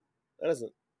That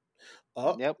doesn't.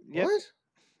 Yep. What?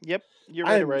 Yep. You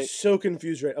I read it am right. so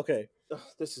confused. Right? Okay. Ugh,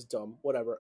 this is dumb.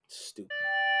 Whatever. Stupid.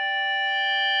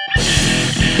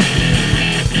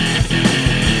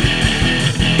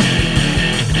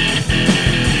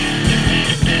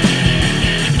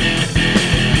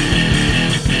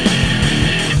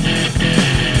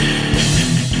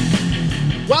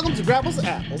 Welcome to Grapples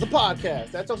Apples, a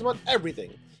podcast that talks about everything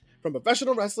from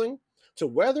professional wrestling to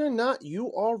whether or not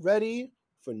you are ready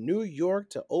for New York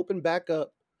to open back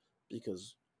up.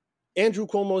 Because Andrew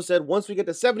Cuomo said once we get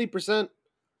to 70%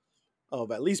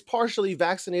 of at least partially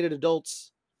vaccinated adults,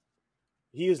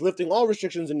 he is lifting all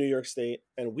restrictions in New York State,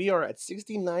 and we are at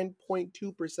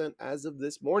 69.2% as of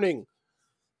this morning.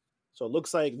 So it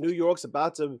looks like New York's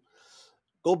about to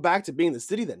go back to being the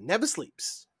city that never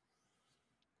sleeps.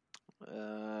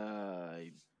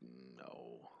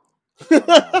 No.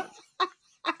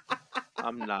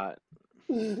 I'm not.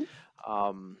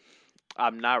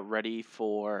 I'm not ready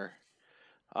for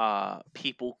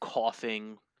people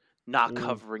coughing, not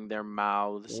covering their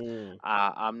mouths.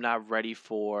 I'm not ready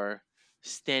for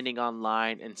standing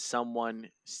online and someone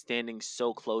standing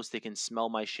so close they can smell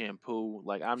my shampoo.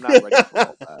 Like I'm not ready for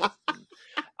all that.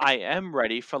 I am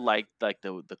ready for like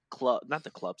the club, not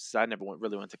the clubs. 'Cause I never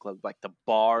really went to clubs. Like the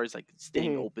bars, like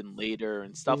staying open later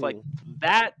and stuff like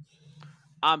that.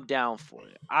 I'm down for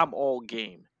it. I'm all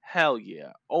game. Hell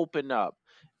yeah, open up.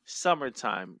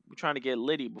 Summertime. We're trying to get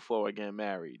litty before we get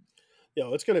married.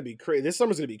 Yo, it's gonna be crazy. This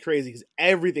summer's gonna be crazy because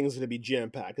everything's gonna be jam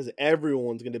packed. Because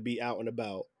everyone's gonna be out and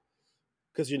about.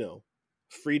 Because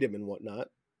freedom and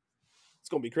whatnot. It's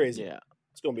gonna be crazy. Yeah.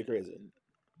 It's gonna be crazy.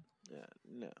 Yeah.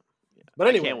 No. Yeah. But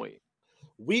I anyway, can't wait.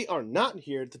 we are not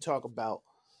here to talk about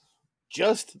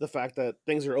just the fact that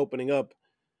things are opening up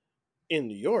in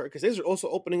New York, because things are also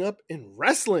opening up in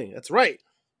wrestling. That's right.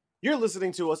 You're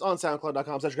listening to us on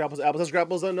SoundCloud.com/Grapples Apples. That's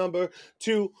Grapples the number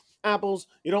 2 Apples.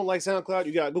 You don't like SoundCloud,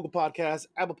 you got Google Podcasts,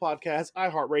 Apple Podcasts,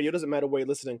 iHeartRadio. Doesn't matter where you're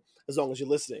listening, as long as you're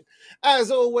listening. As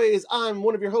always, I'm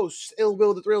one of your hosts, Ill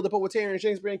Will, the Thrill, the Poetarian,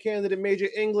 Shakespearean candidate, Major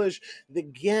English, the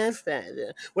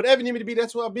Godfather. Whatever you need me to be,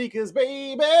 that's who I'll be, because,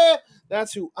 baby,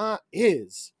 that's who I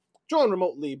is. Joined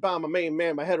remotely by my main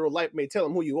man, my hetero life mate. Tell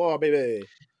him who you are, baby.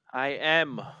 I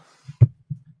am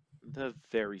the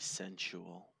very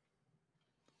sensual,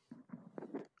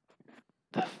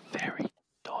 the very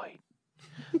doit,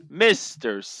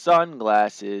 Mr.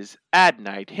 Sunglasses at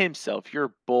night himself,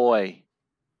 your boy,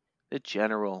 the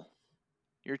general,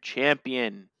 your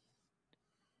champion,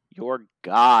 your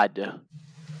god.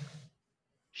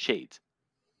 Shades.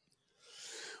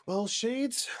 Well,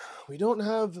 Shades, we don't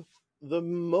have the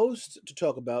most to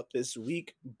talk about this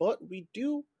week, but we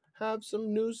do have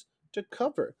some news to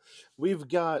cover. We've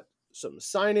got some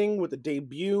signing with a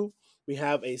debut. We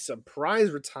have a surprise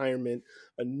retirement,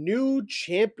 a new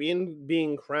champion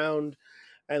being crowned,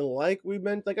 and like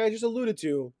I just alluded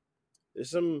to,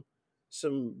 there's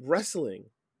some wrestling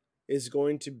is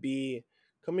going to be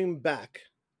coming back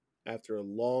after a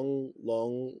long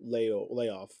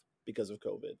layoff because of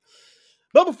COVID.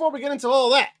 But before we get into all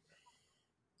that,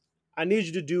 I need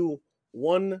you to do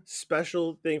one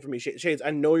special thing for me. Shades,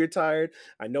 I know you're tired.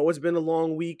 I know it's been a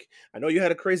long week. I know you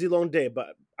had a crazy long day,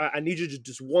 but I need you to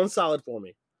just one solid for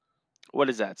me. What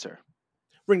is that, sir?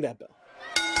 Ring that bell.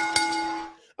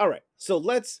 All right, so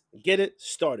let's get it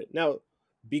started. Now,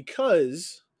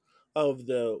 because of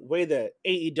the way that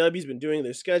AEW's been doing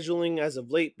their scheduling as of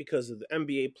late, because of the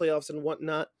NBA playoffs and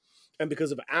whatnot, and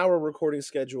because of our recording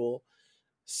schedule,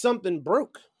 something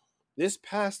broke this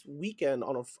past weekend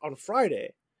on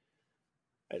Friday,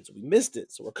 and so we missed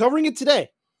it. So we're covering it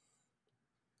today.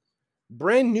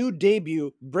 Brand new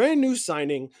debut, brand new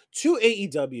signing to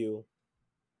AEW.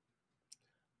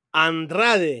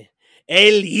 Andrade,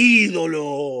 el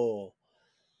ídolo.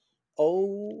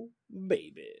 Oh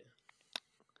baby,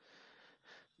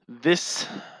 This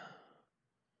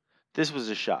was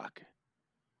a shock.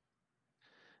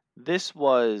 This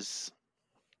was,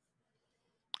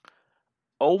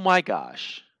 oh my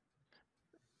gosh.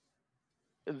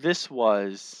 This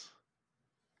was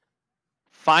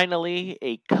finally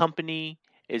a company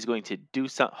is going to do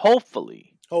something,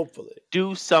 hopefully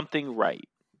do something right.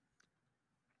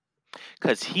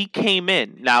 Because he came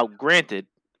in. Now, granted,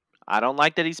 I don't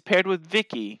like that he's paired with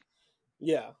Vicky.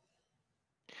 Yeah.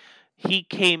 He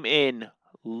came in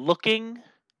looking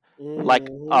like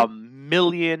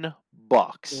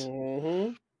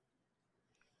 $1,000,000.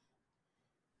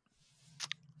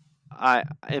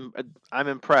 I'm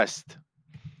impressed.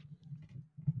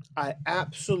 I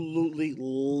absolutely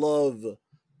love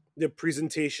the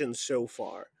presentation so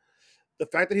far. The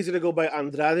fact that he's going to go by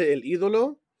Andrade el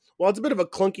Ídolo, well, it's a bit of a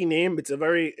clunky name. It's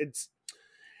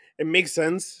it makes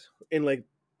sense in like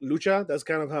lucha. That's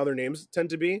kind of how their names tend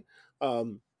to be.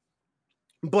 Um,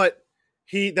 but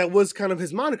that was kind of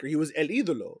his moniker. He was El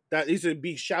Idolo. That used to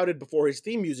be shouted before his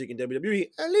theme music in WWE.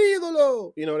 El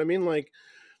Idolo. You know what I mean? Like,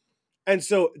 and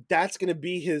so that's gonna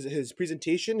be his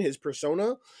presentation, his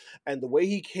persona, and the way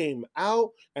he came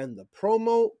out and the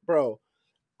promo, bro.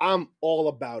 I'm all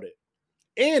about it.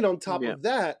 And on top Yeah. of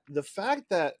that, the fact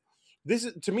that this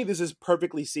is, to me, this is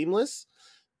perfectly seamless.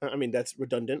 I mean, that's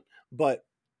redundant, but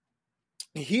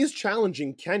he's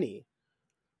challenging Kenny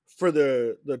for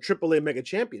the AAA Mega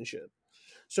Championship.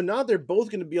 So now they're both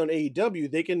going to be on AEW.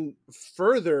 They can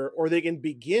further or they can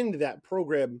begin that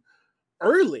program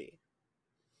early.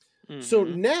 So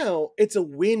Mm-hmm. now it's a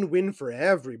win-win for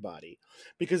everybody.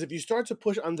 Because if you start to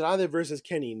push Andrade versus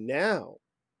Kenny now,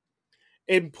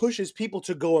 it pushes people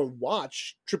to go and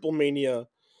watch Triple Mania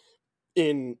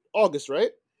in August,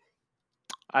 right?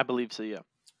 I believe so. Yeah.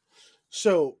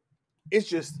 So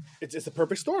it's a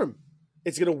perfect storm.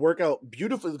 It's gonna work out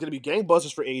beautifully. It's gonna be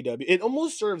gangbusters for AEW. It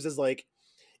almost serves as like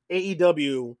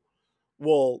AEW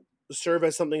will serve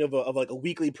as something of like a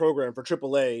weekly program for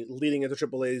AAA leading into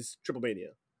AAA's Triple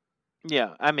Mania.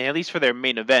 Yeah. I mean, at least for their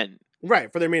main event.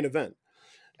 Right, for their main event.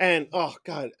 And oh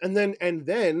god, and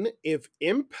then if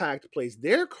Impact plays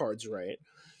their cards right,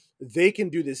 they can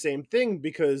do the same thing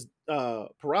because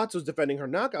Parazzo's defending her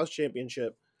Knockouts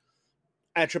championship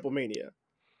at Triple Mania.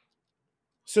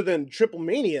 So then Triple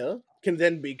Mania can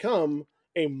then become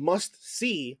a must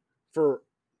see for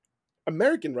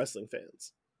American wrestling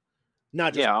fans,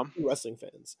 not just Yeah. wrestling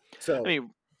fans. I So,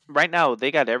 mean, right now they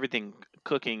got everything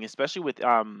cooking, especially with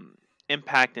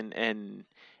Impact and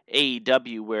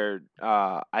AEW, where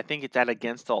I think it's at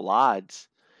Against All Odds.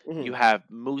 You mhm, have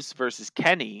Moose versus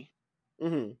Kenny,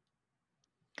 mhm.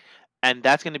 and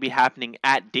that's going to be happening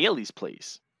at Daly's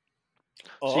Place.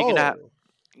 So you're gonna Oh,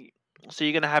 so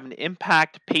you're gonna have an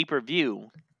Impact pay per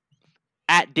view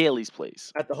at Daly's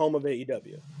Place. at the home of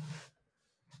AEW.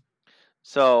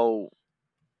 So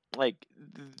like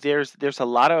there's a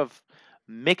lot of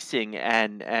mixing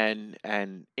and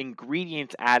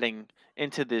ingredients adding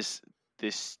into this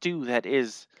stew that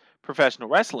is professional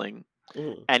wrestling,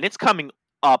 Mhm. and it's coming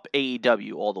up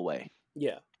AEW all the way.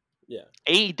 Yeah, yeah.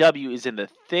 AEW is in the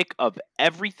thick of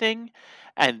everything,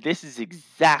 and this is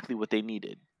exactly what they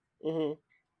needed. Mhm.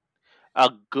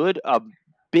 A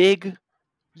big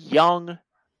young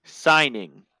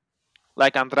signing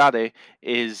like Andrade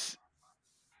is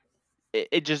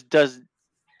it just does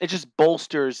it just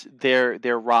bolsters their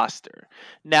roster.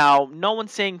 Now, no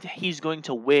one's saying he's going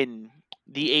to win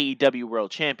the AEW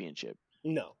World Championship,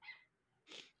 No,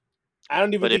 I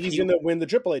don't even but think if he's he, going to win the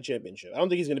AAA championship. I don't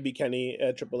think he's going to beat Kenny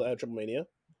at Triple Mania.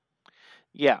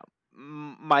 yeah,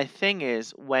 my thing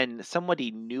is when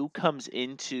somebody new comes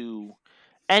into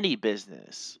any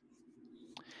business,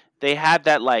 they have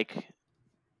that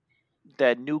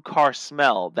new car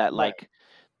smell, Right.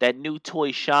 that new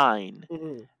toy shine,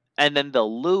 Mhm. and then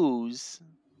they'll lose,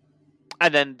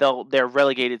 and then they're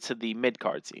relegated to the mid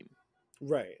card team.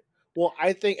 Right. Well,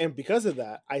 I think, and because of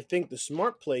that, I think the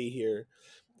smart play here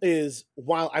is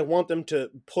while I want them to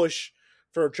push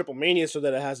for Triple Mania so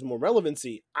that it has more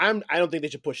relevancy, I don't think they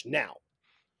should push now.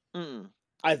 Mm.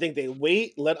 I think they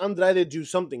wait, let Andrade do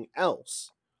something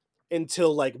else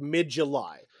until like mid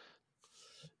July.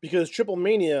 Because Triple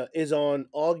Mania is on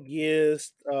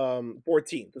August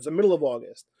 14th. It's the middle of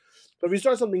August. So if you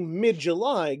start something mid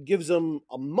July, gives them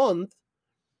a month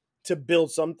to build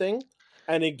something,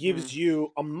 and it Mm. gives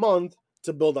you a month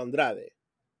to build Andrade.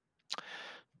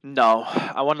 No,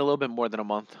 I want a little bit more than a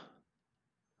month.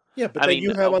 Yeah, but I then mean,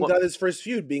 you have Andrade's first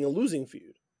feud being a losing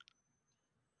feud.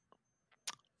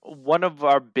 one of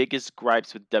our biggest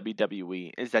gripes with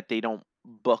WWE is that they don't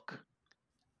book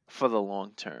for the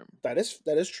long term. That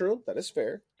is true. That is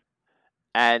fair.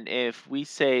 And if we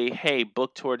say, hey,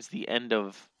 book towards the end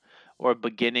of or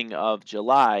beginning of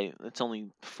July, it's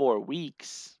only 4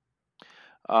 weeks.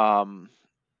 Um,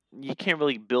 you can't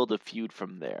really build a feud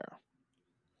from there.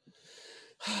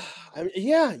 I mean,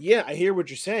 yeah, I hear what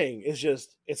you're saying. It's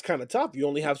just it's kind of tough. You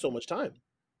only have so much time.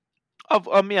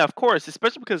 Yeah, of course,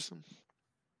 especially because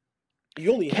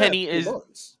You only have Kenny two is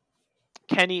months.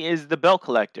 Kenny is the bell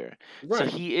collector, so Right.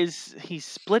 he's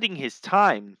splitting his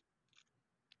time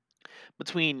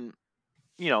between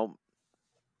you know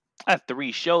at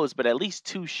 3 shows, but at least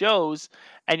 2 shows,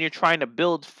 and you're trying to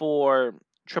build for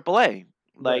AAA.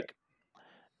 Right. Like,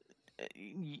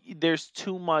 there's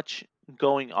too much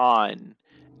going on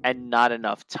and not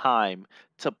enough time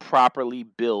to properly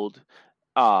build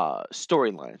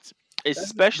storylines, That's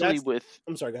especially that's. with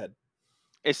I'm sorry. Go ahead.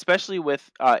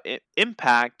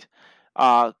 Impact.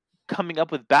 Uh, coming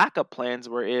up with backup plans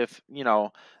where if,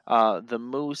 the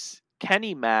Moose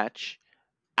Kenny match,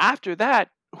 after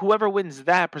that, whoever wins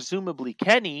that, presumably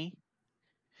Kenny,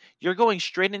 you're going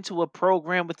straight into a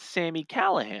program with Sammy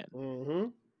Callahan. Mm-hmm.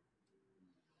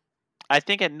 I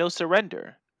think at No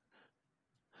Surrender.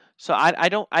 So I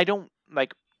don't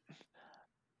like,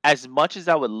 as much as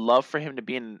I would love for him to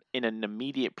be in an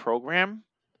immediate program,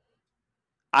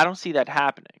 I don't see that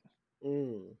happening.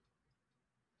 Mm.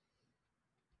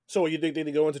 So you think they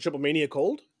go into Triple Mania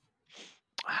cold?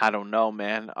 I don't know,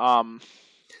 man.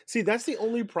 See, that's the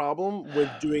only problem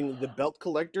with doing the belt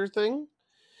collector thing,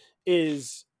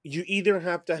 is you either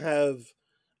have to have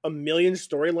a million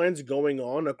storylines going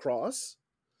on across,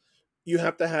 you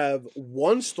have to have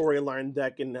one storyline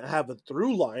that can have a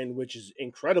through line, which is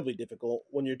incredibly difficult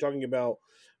when you're talking about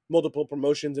multiple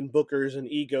promotions and bookers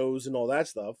and egos and all that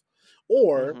stuff,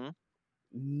 or hmm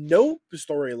no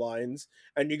storylines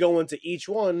and you go into each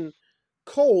one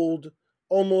cold,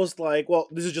 almost like, well,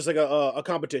 this is just like a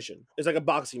competition. It's like a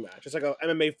boxing match. It's like a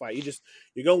MMA fight.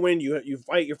 You go in, you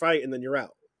fight your fight, and then you're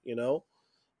out. You know.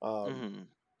 Um, hmm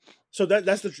so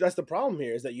that's the problem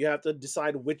here, is that you have to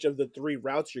decide which of the three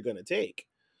routes you're going to take.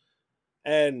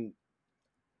 And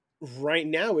right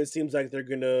now, it seems like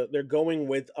they're going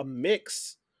with a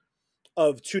mix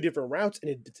of two different routes,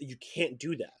 and you can't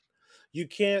do that. You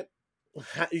can't.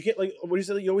 You can't, like, what do you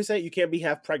say? You always say you can't be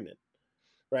half pregnant,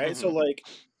 right? So hmm like,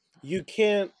 you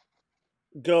can't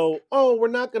go, oh, we're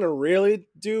not gonna really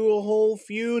do a whole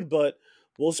feud, but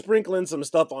we'll sprinkle in some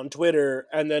stuff on Twitter,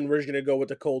 and then we're just gonna go with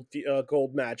the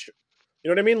cold match. You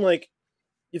know what I mean? Like,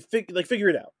 figure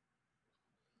it out.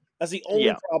 That's the only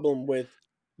Yeah. problem with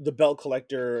the belt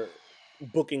collector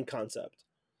booking concept.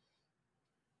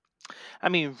 I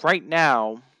mean, right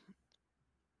now,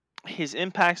 his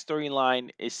Impact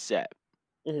storyline is set.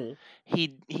 Hmm. He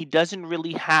doesn't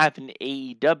really have an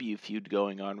AEW feud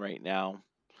going on right now,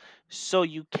 so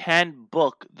you can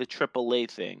book the AAA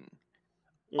thing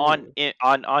Hmm.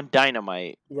 on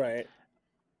Dynamite, Right.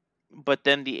 but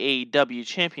then the AEW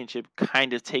Championship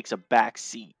kind of takes a back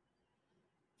seat.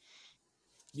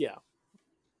 Yeah.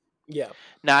 Yeah.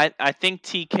 Now, I think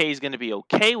TK is going to be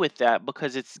okay with that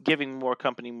because it's giving more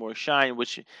company more shine,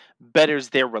 which betters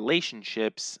their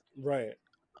relationships. Right.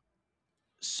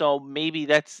 So maybe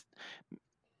that's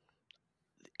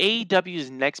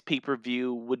AEW's next pay per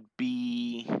view would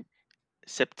be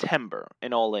September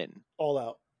and All In. All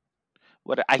out.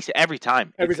 What I say every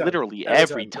time, Every it's time. literally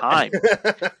Every every time. time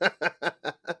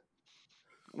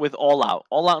with All Out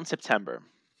in September.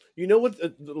 You know what?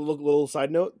 A little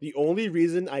side note. The only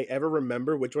reason I ever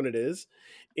remember which one it is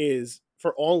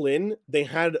for All In. They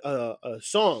had a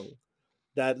song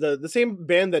that the same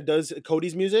band that does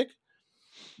Cody's music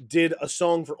did a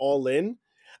song for All In,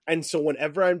 and so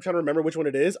whenever I'm trying to remember which one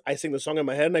it is, I sing the song in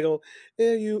my head and I go,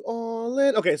 "Are you all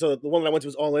in?" Okay, so the one that I went to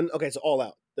was All In. Okay, so All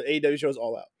Out. The AEW show is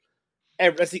All Out.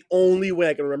 That's the only way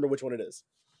I can remember which one it is.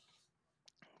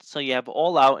 So you have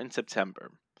All Out in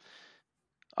September.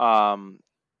 Um,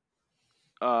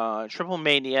 Triple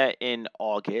Mania in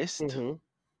August, Mm-hmm.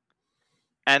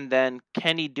 and then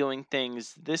Kenny doing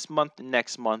things this month and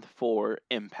next month for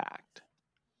Impact.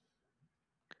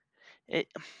 It,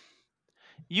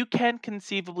 you can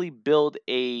conceivably build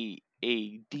a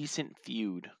decent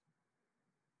feud.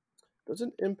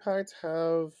 Doesn't Impact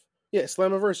have? Yeah,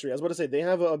 Slammiversary. I was about to say they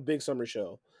have a big summer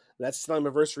show. That's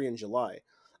Slammiversary in July.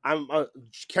 I'm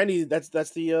Kenny. That's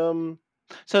the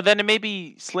So then it may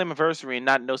be Slammiversary and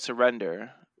not No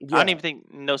Surrender. I don't yeah. even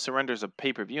think No Surrender is a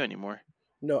pay per view anymore.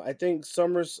 No, I think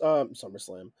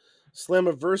SummerSlam,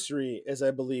 Slammiversary is,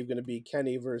 I believe, going to be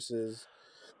Kenny versus.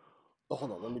 Oh,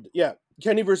 hold on, let me. Yeah,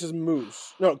 Kenny versus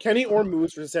Moose. No, Kenny or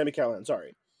Moose versus Sammy Callahan.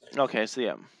 Sorry. Okay, so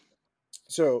yeah.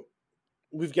 So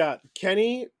we've got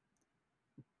Kenny,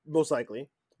 most likely,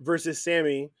 versus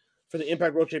Sammy for the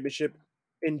Impact World Championship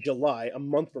in July, a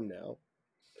month from now.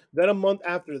 Then a month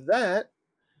after that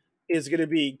is going to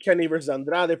be Kenny versus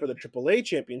Andrade for the AAA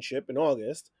Championship in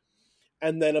August.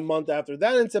 And then a month after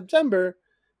that in September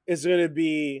is going to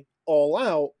be All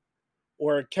Out,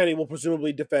 where Kenny will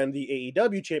presumably defend the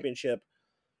AEW Championship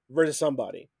versus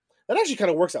somebody. That actually kind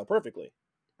of works out perfectly.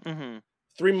 hmm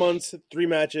 3 months, three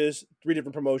matches, three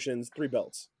different promotions, three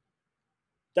belts.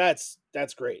 That's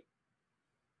great.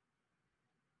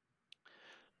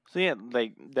 So yeah,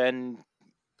 like then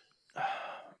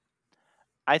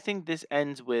I think this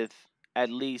ends with at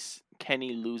least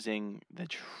Kenny losing the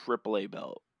AAA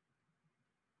belt.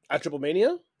 At Triple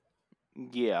Mania?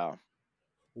 Yeah.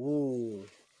 Ooh.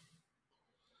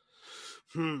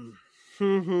 Hmm.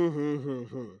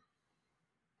 Hmm.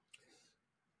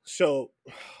 So,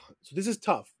 so this is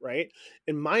tough, right?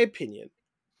 In my opinion,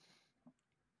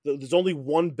 There's only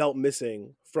one belt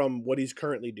missing from what he's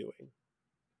currently doing.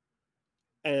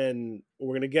 And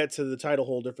we're going to get to the title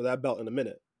holder for that belt in a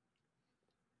minute.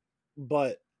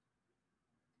 But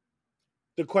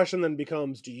the question then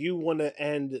becomes, do you want to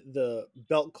end the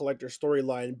belt collector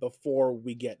storyline before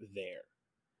we get there?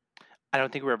 I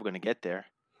don't think we're ever going to get there.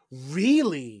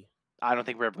 Really? I don't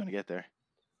think we're ever going to get there.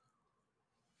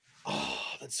 Oh,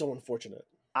 that's so unfortunate.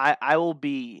 I will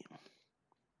be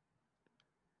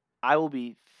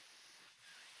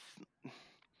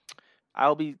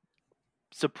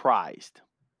surprised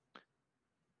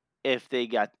if they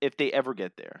ever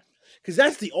get there. Because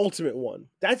that's the ultimate one.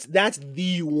 That's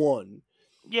the one.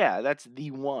 Yeah, that's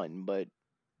the one, but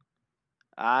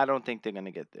I don't think they're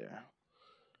gonna get there.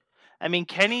 I mean,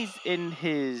 Kenny's in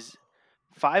his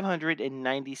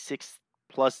 596th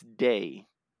plus day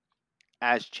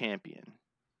as champion.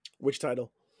 Which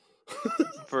title?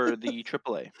 For the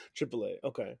AAA. AAA,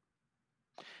 okay.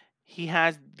 He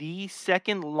has the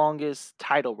second longest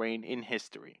title reign in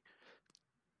history.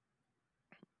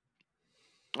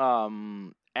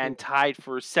 And tied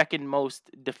for second most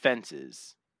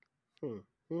defenses.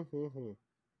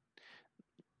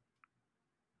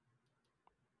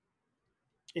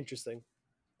 Interesting.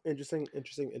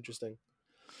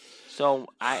 So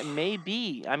I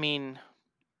mean,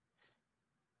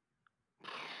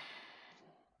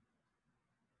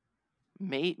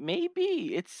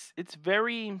 maybe it's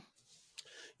very.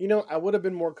 I would have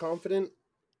been more confident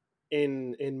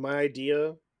in my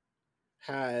idea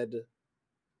had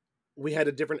we had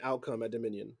a different outcome at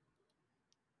Dominion.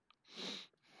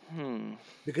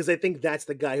 Because I think that's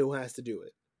the guy who has to do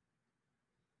it.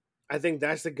 I think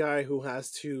that's the guy who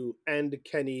has to end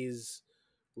Kenny's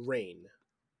reign.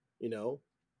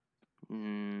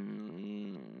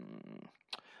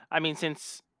 I mean,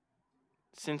 since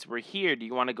we're here, do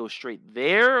you want to go straight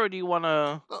there, or do you want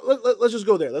to? Let's just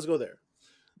go there. Let's go there.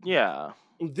 Yeah.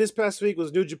 This past week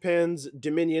was New Japan's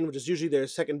Dominion, which is usually their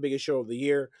second biggest show of the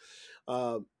year.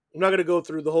 I'm not going to go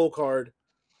through the whole card.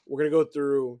 We're going to go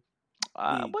through.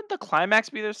 Would the Climax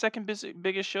be their second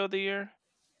biggest show of the year?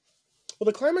 Well,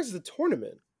 the Climax is the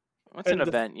tournament. It's an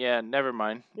event. Yeah, never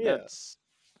mind. Yeah. It's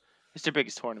their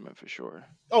biggest tournament for sure.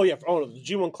 Oh, yeah. The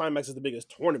G1 Climax is the biggest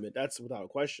tournament. That's without a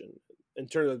question. In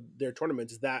terms of their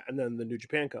tournaments, that and then the New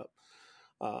Japan Cup.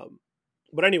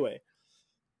 But anyway,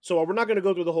 so we're not going to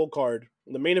go through the whole card.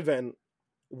 The main event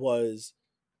was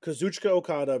Kazuchika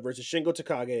Okada versus Shingo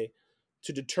Takagi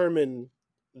to determine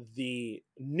the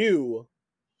new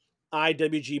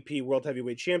IWGP World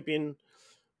Heavyweight Champion,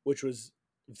 which was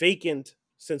vacant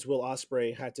since Will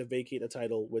Ospreay had to vacate a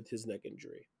title with his neck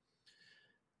injury.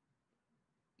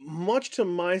 Much to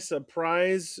my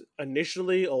surprise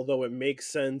initially, although it makes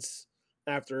sense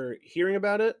after hearing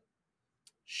about it,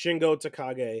 Shingo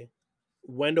Takagi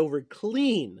went over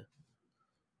clean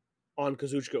on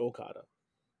Kazuchika Okada.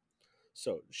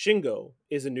 So Shingo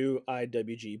is a new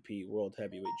IWGP World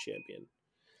Heavyweight Champion.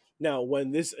 Now,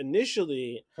 when this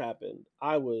initially happened,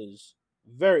 I was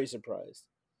very surprised.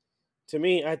 To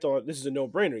me, I thought this is a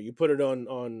no-brainer. You put it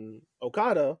on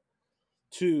Okada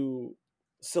to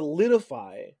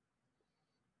solidify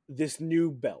this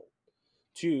new belt,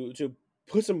 to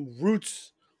put some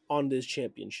roots on this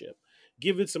championship,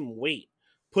 give it some weight,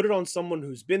 put it on someone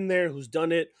who's been there, who's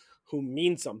done it, who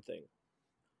means something.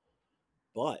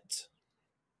 But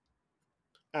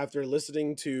after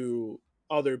listening to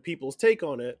other people's take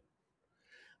on it,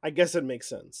 I guess it makes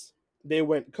sense. They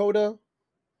went Kota,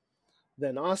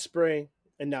 then Ospreay,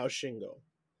 and now Shingo.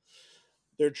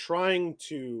 They're trying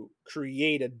to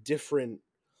create a different.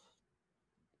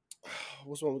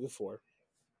 What's what I'm looking for?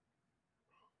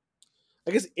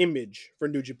 I guess image for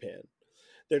New Japan.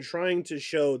 They're trying to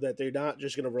show that they're not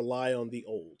just going to rely on the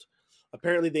old.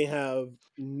 Apparently, they have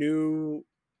new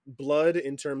blood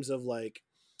in terms of like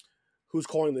who's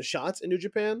calling the shots in New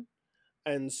Japan,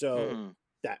 and so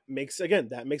that makes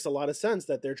a lot of sense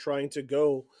that they're trying to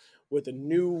go with a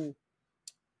new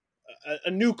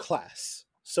class,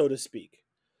 so to speak.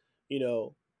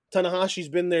 Tanahashi's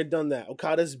been there, done that.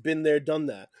 Okada's been there, done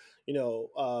that.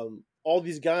 All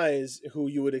these guys who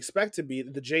you would expect to be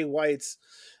the Jay Whites,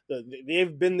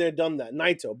 they've been there, done that.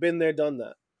 Naito, been there, done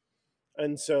that.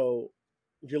 And so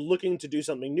you're looking to do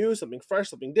something new, something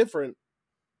fresh, something different.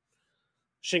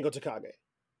 Shingo Takagi.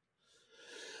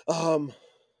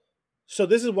 So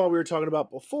this is what we were talking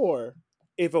about before.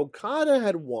 If Okada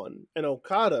had won, and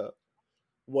Okada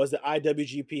was the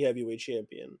IWGP Heavyweight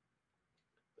Champion,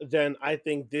 then I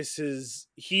think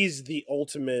he's the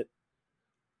ultimate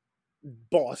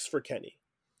boss for Kenny.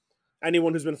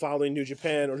 Anyone who's been following New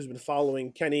Japan or who's been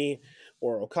following Kenny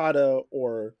or Okada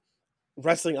or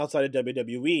wrestling outside of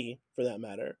WWE, for that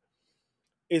matter,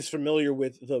 is familiar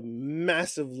with the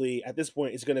massively, at this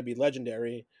point, it's going to be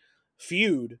legendary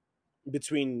feud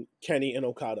between Kenny and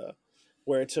Okada,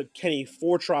 where it took Kenny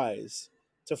 4 tries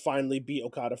to finally beat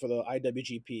Okada for the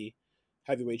IWGP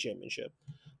Heavyweight Championship.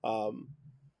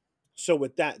 So,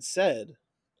 with that said,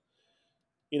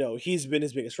 he's been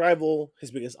his biggest rival,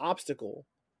 his biggest obstacle.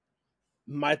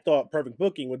 My thought, perfect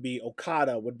booking would be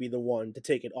Okada would be the one to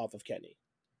take it off of Kenny,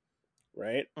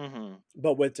 right? Mm-hmm.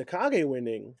 But with Takagi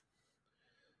winning,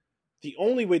 the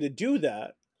only way to do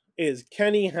that is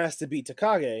Kenny has to beat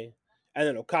Takagi, and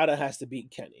then Okada has to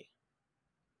beat Kenny.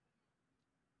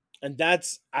 And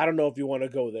I don't know if you want to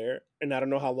go there, and I don't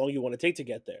know how long you want to take to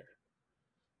get there.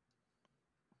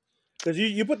 Because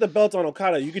you put the belt on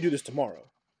Okada, you could do this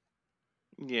tomorrow.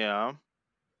 Yeah.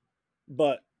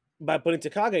 But by putting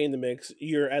Takagi in the mix,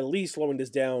 you're at least slowing this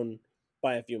down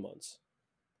by a few months.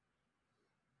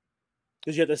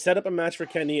 Because you have to set up a match for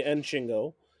Kenny and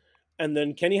Shingo, and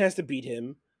then Kenny has to beat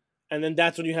him, and then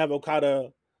that's when you have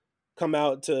Okada come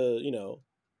out to,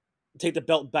 take the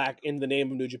belt back in the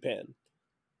name of New Japan.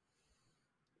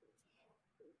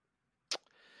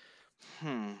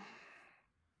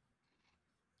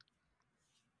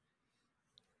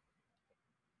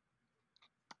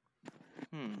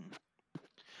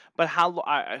 But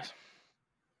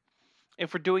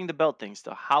if we're doing the belt thing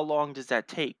still, how long does that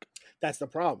take? That's the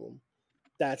problem.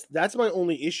 That's my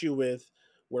only issue with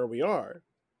where we are.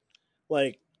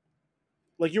 Like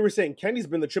you were saying, Kenny's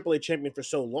been the AAA champion for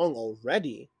so long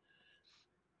already.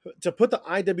 To put the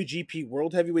IWGP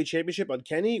World Heavyweight Championship on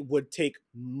Kenny would take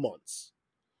months.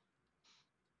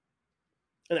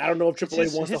 And I don't know if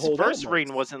AAA wants to hold out months.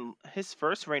 His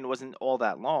first reign wasn't all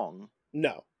that long.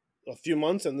 No, a few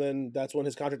months, and then that's when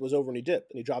his contract was over, and he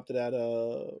dipped, and he dropped it at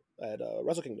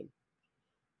Wrestle Kingdom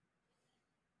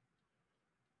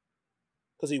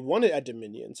because he won it at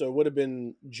Dominion, so it would have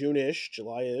been June-ish,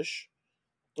 July-ish,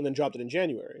 and then dropped it in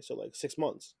January, so like 6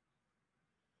 months.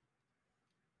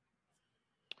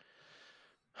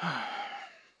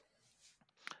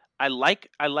 I like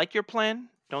your plan.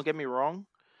 Don't get me wrong.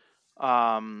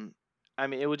 I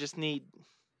mean, it would just need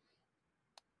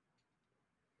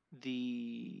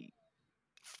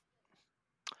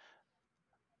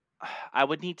I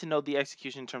would need to know the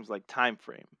execution in terms of like time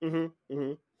frame.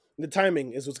 The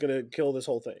timing is what's gonna kill this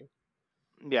whole thing.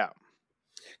 Yeah,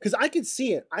 because I could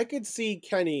see it. I could see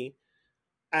Kenny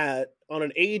on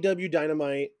an AEW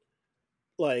Dynamite,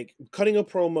 like cutting a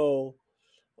promo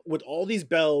with all these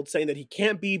belts, saying that he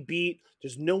can't be beat.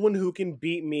 There's no one who can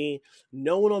beat me.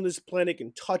 No one on this planet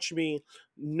can touch me.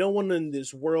 No one in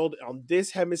this world, on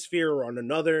this hemisphere or on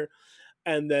another.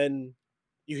 And then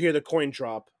you hear the coin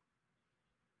drop,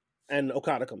 and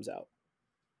Okada comes out.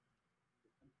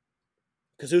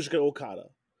 Kazuchika Okada,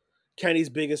 Kenny's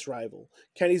biggest rival,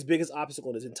 Kenny's biggest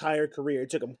obstacle in his entire career. It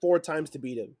took him 4 times to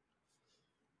beat him.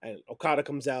 And Okada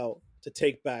comes out to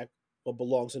take back what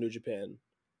belongs to New Japan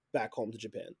back home to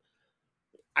Japan.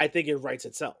 I think it writes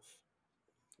itself.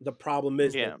 The problem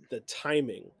is that the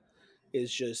timing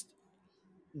is just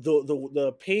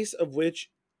the pace of which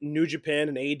New Japan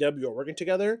and AEW are working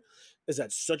together is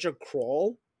at such a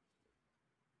crawl.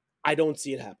 I don't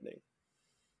see it happening.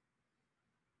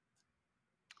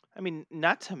 I mean,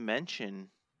 not to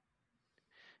mention,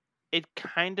 it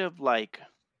kind of like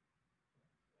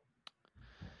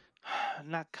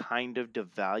not kind of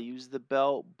devalues the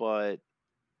belt, but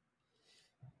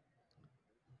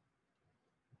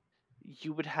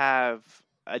you would have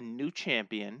a new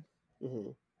champion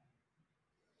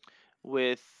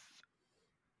with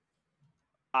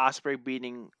Ospreay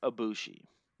beating Ibushi.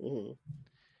 In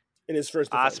his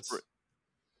first defense.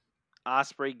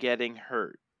 Ospreay getting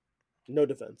hurt. No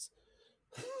defense.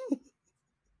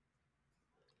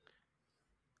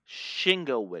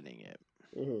 Shingo winning it.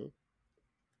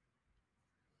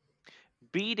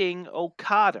 Beating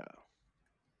Okada.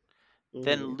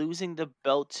 Then losing the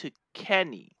belt to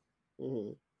Kenny.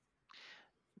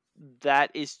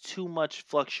 That is too much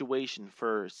fluctuation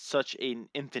for such an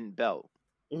infant belt.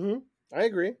 I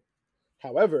agree.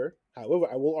 However, I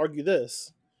will argue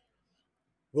this.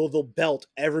 Will the belt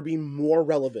ever be more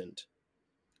relevant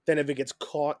than if it gets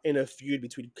caught in a feud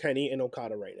between Kenny and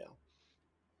Okada right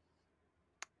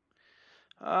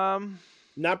now?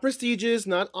 Not prestigious,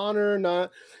 not honor,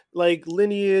 not like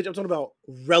lineage. I'm talking about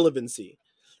relevancy.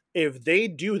 If they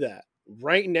do that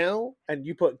right now and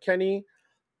you put Kenny,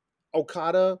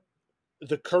 Okada,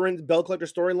 the current belt collector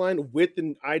storyline with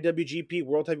the IWGP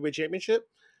World Heavyweight Championship,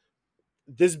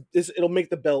 this it'll make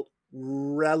the belt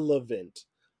relevant.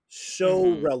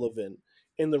 So relevant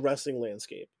in the wrestling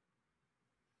landscape.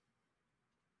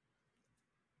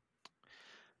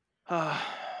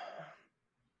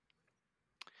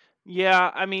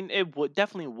 Yeah, I mean, it would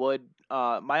definitely would.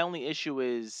 My only issue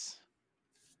is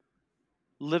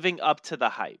living up to the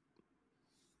hype.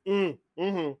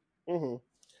 Mm-hmm.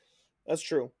 That's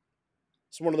true.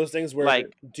 It's one of those things where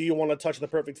Like, do you want to touch the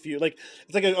perfect few? Like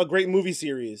it's like a great movie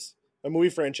series, a movie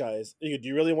franchise. Do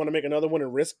you really want to make another one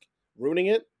and risk ruining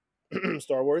it?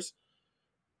 Star Wars.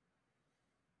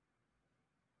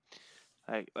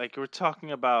 like we're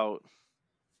talking about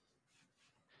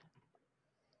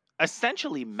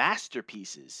essentially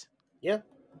masterpieces Yeah.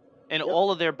 in Yep.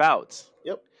 all of their bouts.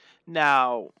 Yep.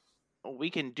 Now, we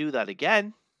can do that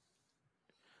again.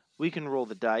 We can roll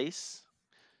the dice.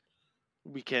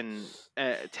 We can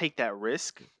take that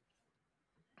risk,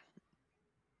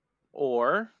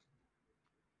 or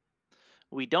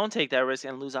we don't take that risk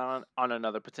and lose on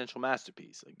another potential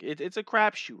masterpiece. Like it's a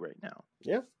crapshoot right now.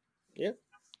 Yeah. Yeah.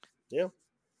 Yeah.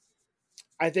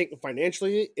 I think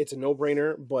financially it's a no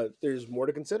brainer, but there's more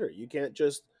to consider. You can't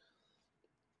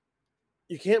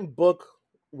book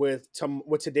with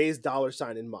today's dollar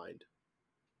sign in mind.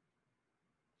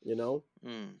 You know,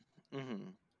 Mm. Mm-hmm.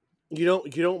 you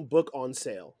don't book on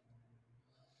sale.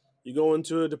 You go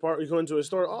into a department, you go into a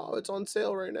store. Oh, it's on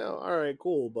sale right now. All right,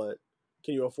 cool, but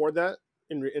can you afford that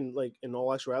in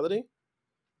all actuality?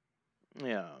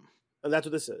 Yeah. And that's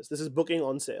what this is. This is booking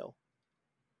on sale.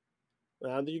 I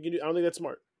don't think you can do. I don't think that's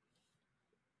smart.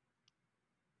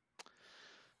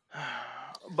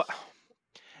 But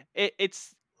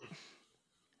it's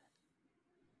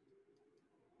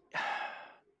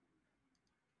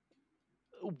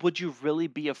would you really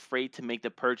be afraid to make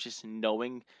the purchase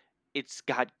knowing it's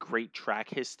got great track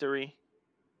history?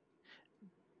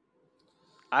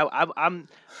 I'm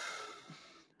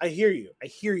I hear you. I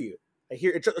hear you. I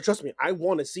hear. Trust me. I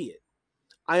want to see it.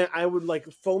 I would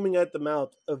like foaming at the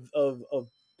mouth of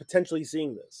potentially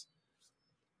seeing this.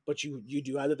 But you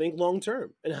do have to think long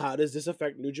term. And how does this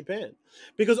affect New Japan?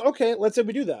 Because okay, let's say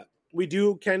we do that. We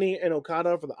do Kenny and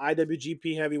Okada for the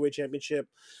IWGP Heavyweight Championship,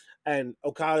 and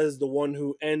Okada is the one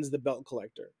who ends the belt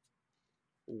collector.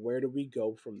 Where do we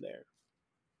go from there?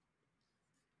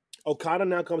 Okada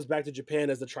now comes back to Japan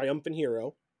as the triumphant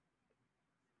hero,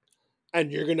 and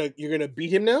you're gonna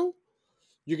beat him now.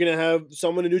 You're gonna have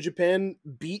someone in New Japan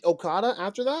beat Okada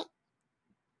after that,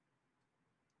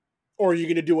 or are you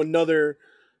gonna do another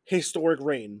historic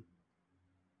reign?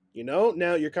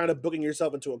 Now you're kind of booking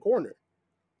yourself into a corner.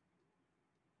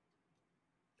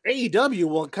 AEW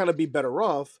will kind of be better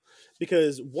off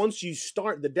because once you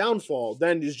start the downfall,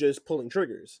 then it's just pulling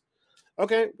triggers.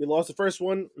 Okay, we lost the first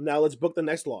one. Now let's book the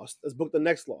next loss. Let's book the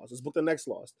next loss. Let's book the next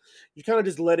loss. You're kind of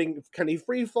just letting Kenny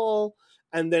free fall,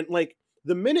 and then like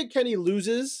the minute Kenny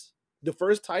loses the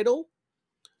first title,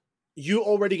 you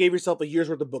already gave yourself a year's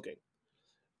worth of booking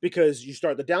because you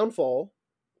start the downfall,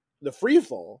 the free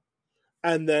fall,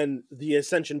 and then the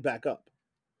ascension back up.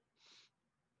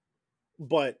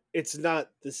 But it's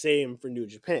not the same for New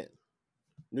Japan.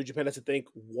 New Japan has to think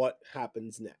what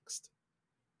happens next.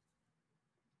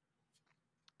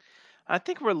 I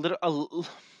think we're not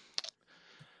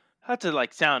to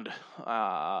like sound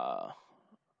uh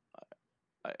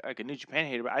like a New Japan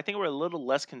hater, but I think we're a little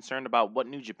less concerned about what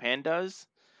New Japan does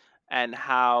and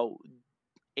how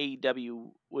AEW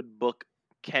would book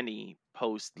Kenny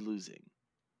post losing.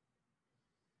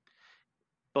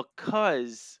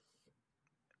 Because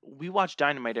we watch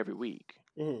Dynamite every week.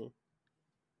 Mm-hmm.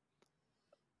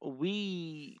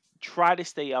 We try to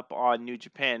stay up on New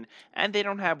Japan, and they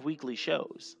don't have weekly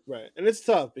shows. Right, and it's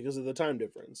tough because of the time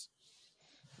difference.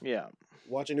 Yeah,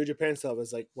 Watching New Japan stuff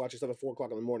is like watching stuff at 4 o'clock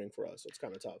in the morning for us, so it's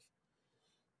kind of tough.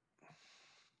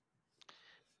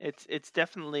 it's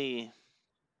definitely.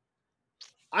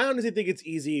 I honestly think it's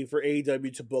easy for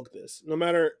AEW to book this, no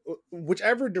matter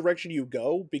whichever direction you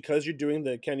go, because you're doing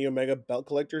the Kenny Omega belt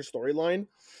collector storyline.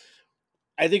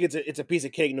 I think it's a piece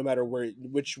of cake, no matter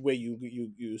which way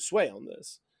you sway on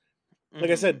this. Like I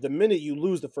Mm-hmm. said, the minute you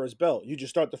lose the first belt, you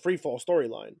just start the free fall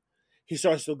storyline. He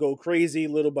starts to go crazy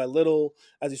little by little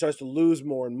as he starts to lose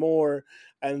more and more,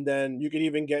 and then you can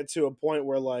even get to a point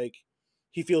where like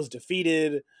he feels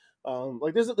defeated.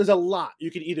 Like there's a lot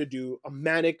you could either do: a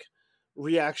manic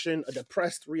reaction, a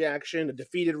depressed reaction, a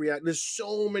defeated reaction. There's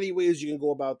so many ways you can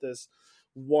go about this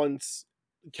once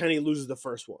Kenny loses the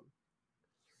first one.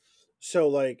 So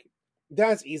like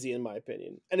that's easy in my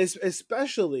opinion, and it's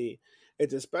especially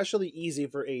easy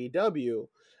for AEW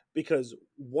because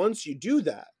once you do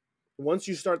that, once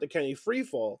you start the Kenny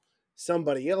freefall,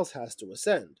 somebody else has to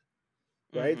ascend,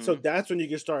 right? So Mm-hmm. that's when you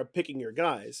can start picking your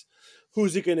guys.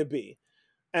 Who's it going to be?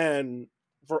 And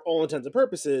for all intents and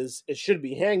purposes, it should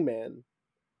be Hangman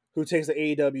who takes the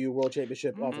AEW World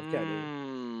Championship off of Kenny.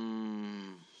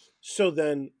 So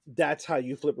then that's how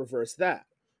you flip reverse that.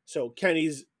 So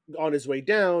Kenny's on his way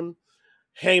down,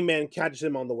 Hangman catches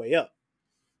him on the way up.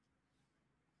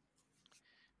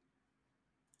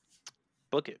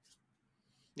 Book it.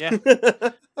 Yeah,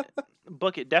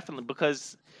 book it definitely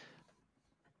because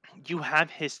you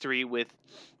have history with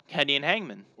Kenny and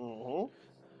Hangman. Mm-hmm.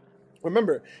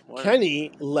 Remember, What?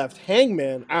 Kenny left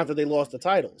Hangman after they lost the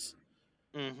titles.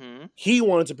 Mm-hmm. He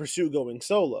wanted to pursue going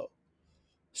solo.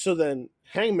 So then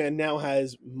Hangman now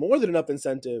has more than enough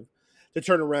incentive to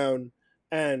turn around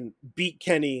and beat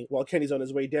Kenny while Kenny's on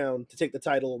his way down to take the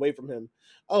title away from him.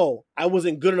 Oh, I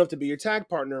wasn't good enough to be your tag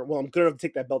partner. Well, I'm good enough to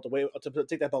take that belt away, to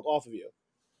take that belt off of you.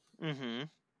 Mm-hmm.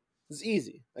 It's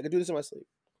easy. I can do this in my sleep.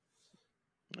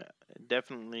 Yeah, it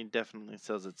definitely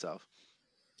sells itself.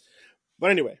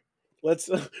 But anyway, let's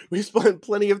we spent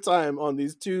plenty of time on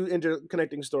these two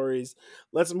interconnecting stories.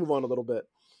 Let's move on a little bit.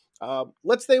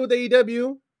 Let's stay with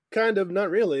AEW. Kind of, not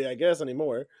really, I guess,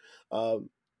 anymore. Um,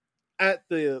 at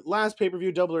the last pay per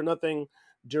view, Double or Nothing,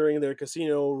 during their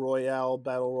Casino Royale,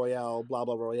 Battle Royale, blah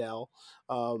blah Royale,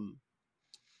 um,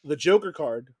 the Joker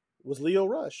card was Lio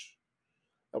Rush.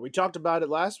 We talked about it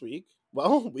last week.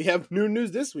 Well, we have new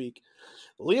news this week.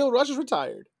 Lio Rush is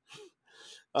retired.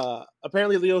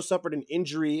 Apparently, Leo suffered an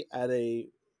injury at a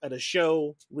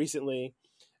show recently,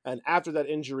 and after that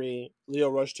injury, Lio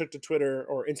Rush took to Twitter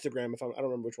or Instagram, I don't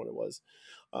remember which one it was,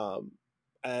 um,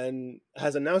 and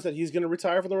has announced that he's going to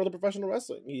retire from the world of professional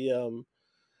wrestling.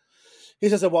 He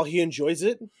says that while he enjoys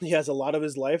it, he has a lot of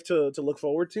his life to look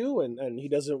forward to, and he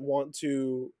doesn't want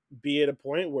to be at a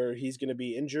point where he's going to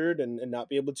be injured and not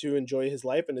be able to enjoy his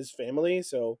life and his family.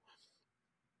 So,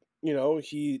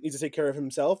 he needs to take care of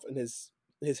himself and his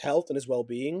health and his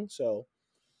well-being. So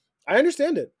I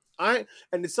understand it. And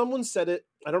if someone said it,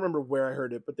 I don't remember where I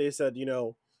heard it, but they said,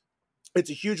 it's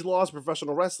a huge loss for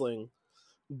professional wrestling,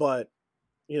 but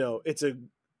it's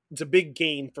a big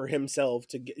gain for himself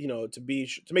to get, to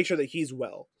make sure that he's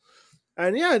well.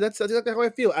 And yeah, that's exactly how I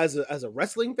feel as a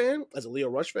wrestling fan, as a Lio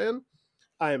Rush fan.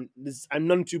 I'm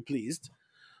none too pleased,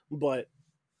 but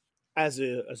as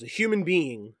a human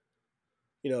being,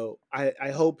 I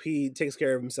hope he takes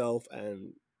care of himself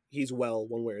and he's well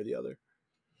one way or the other.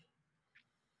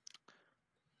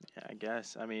 Yeah, I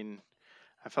guess. I mean,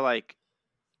 I feel like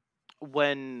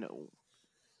when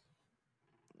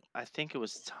I think it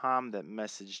was Tom that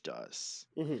messaged us,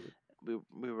 Mm-hmm.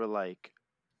 we were like,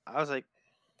 I was like,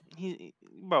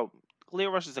 bro,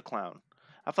 Leo Rush is a clown.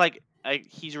 I feel like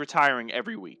he's retiring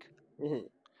every week. Mm-hmm.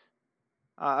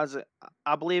 I was like,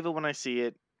 I believe it when I see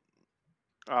it.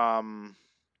 Um,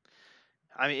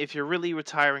 I mean, if you're really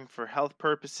retiring for health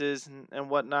purposes and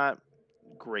whatnot,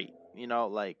 great.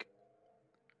 Like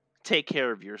take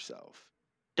care of yourself.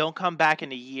 Don't come back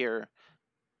in a year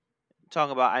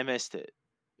talking about I missed it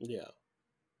Yeah.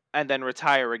 and then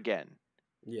retire again.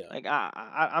 Yeah. Like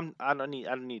I don't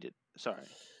need it. Sorry.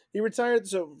 He retired.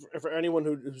 So for anyone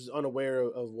who's unaware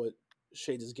of what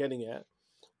Shades is getting at,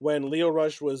 when Lio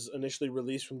Rush was initially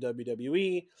released from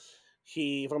WWE,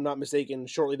 he, if I'm not mistaken,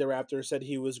 shortly thereafter said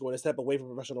he was going to step away from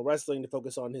professional wrestling to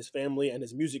focus on his family and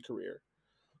his music career.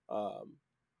 Um,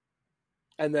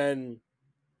 and then,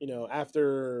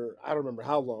 after I don't remember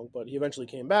how long, but he eventually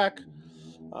came back.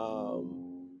 Um,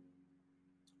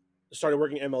 Started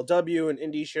working MLW and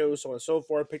indie shows, so on and so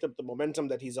forth. Picked up the momentum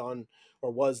that he's on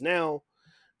or was now,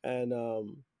 and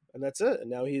that's it. And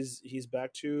now he's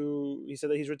back to. He said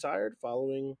that he's retired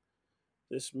following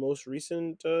this most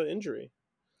recent injury.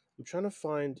 I'm trying to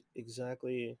find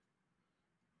exactly.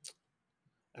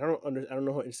 I don't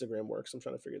know how Instagram works. I'm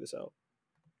trying to figure this out.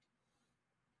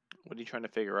 What are you trying to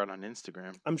figure out on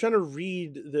Instagram? I'm trying to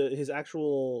read his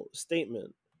actual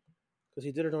statement because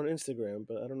he did it on Instagram,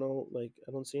 but I don't know. Like,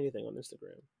 I don't see anything on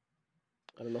Instagram.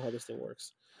 I don't know how this thing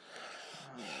works.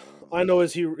 I know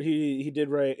is he did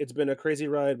right. It's been a crazy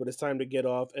ride, but it's time to get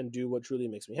off and do what truly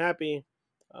makes me happy.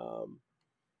 Um,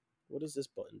 what does this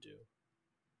button do?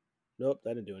 Nope,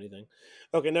 that didn't do anything.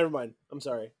 Okay, never mind. I'm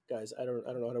sorry, guys. I don't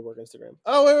know how to work Instagram.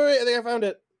 Oh wait! I think I found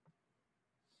it.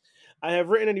 I have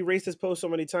written and erased this post so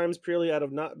many times purely out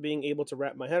of not being able to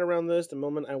wrap my head around this. The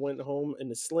moment I went home in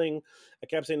the sling, I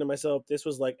kept saying to myself, this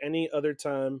was like any other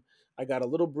time. I got a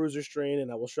little bruiser strain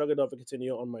and I will shrug it off and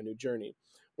continue on my new journey.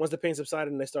 Once the pain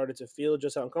subsided and I started to feel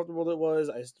just how uncomfortable it was,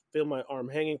 I feel my arm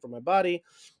hanging from my body.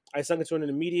 I sunk into an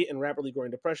immediate and rapidly growing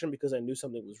depression because I knew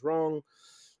something was wrong.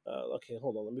 Okay,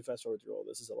 hold on. Let me fast forward through all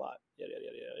this. This is a lot. Yada,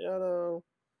 yada, yada, yada.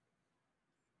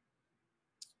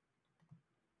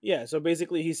 Yeah, so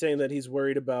basically he's saying that he's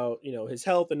worried about, his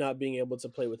health and not being able to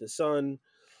play with his son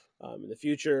in the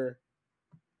future,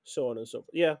 so on and so forth.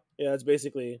 Yeah, that's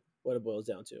basically what it boils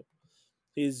down to.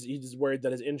 He's worried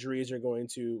that his injuries are going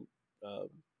to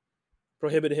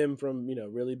prohibit him from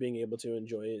really being able to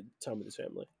enjoy time with his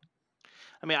family.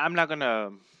 I mean, I'm not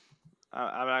gonna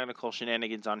call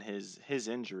shenanigans on his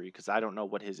injury because I don't know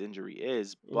what his injury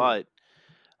is, but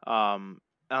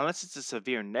unless it's a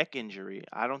severe neck injury,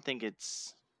 I don't think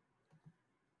it's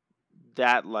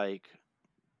that like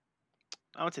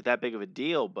I wouldn't say that big of a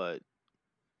deal, but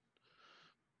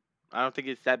I don't think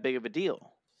it's that big of a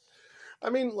deal. I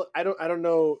mean, look, I don't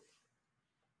know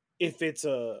if it's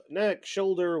a neck,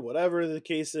 shoulder, whatever the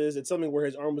case is. It's something where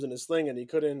his arm was in a sling and he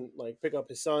couldn't like pick up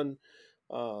his son.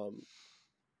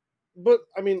 But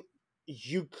I mean,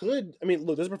 you could. I mean,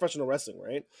 look, this is professional wrestling,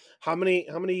 right? How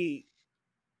many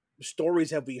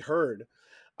stories have we heard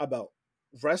about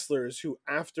wrestlers who,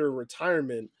 after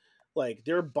retirement, like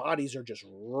their bodies are just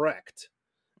wrecked,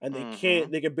 and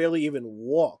they can barely even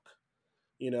walk,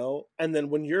 And then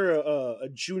when you're a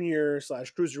junior /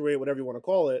 cruiserweight, whatever you want to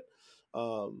call it,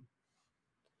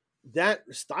 that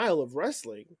style of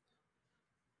wrestling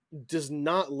does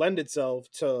not lend itself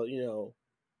to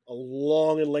a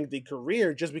long and lengthy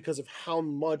career just because of how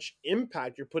much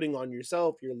impact you're putting on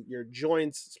yourself, your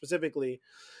joints specifically.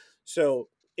 So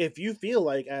if you feel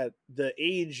like at the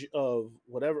age of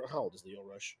whatever, how old is Leo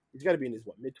Rush? He's got to be in his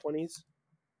mid-20s.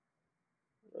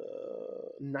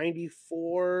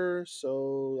 94,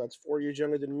 so that's 4 years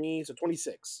younger than me, so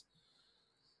 26.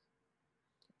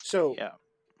 So yeah,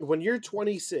 when you're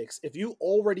 26, if you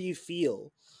already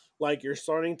feel like you're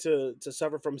starting to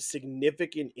suffer from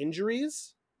significant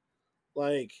injuries,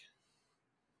 like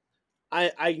I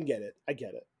can get it. I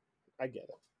get it. I get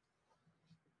it.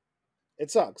 It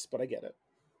sucks, but I get it.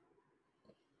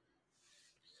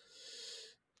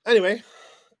 Anyway,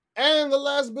 and the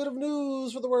last bit of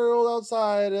news for the world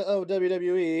outside of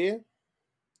WWE,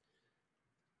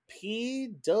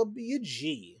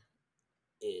 PWG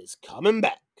is coming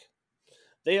back.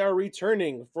 They are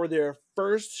returning for their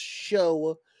first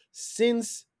show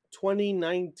since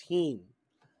 2019.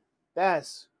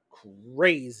 That's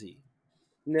crazy.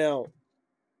 Now,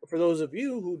 for those of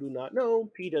you who do not know,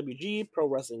 PWG, Pro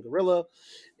Wrestling Guerrilla,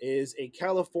 is a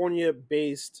California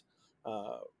based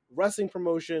wrestling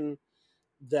promotion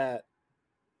that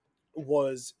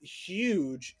was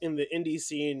huge in the indie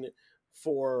scene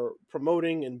for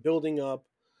promoting and building up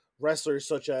wrestlers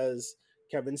such as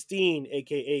Kevin Steen,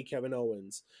 aka Kevin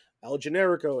Owens, El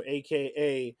Generico,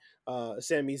 aka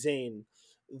Sami Zayn,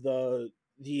 the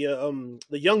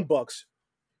Young Bucks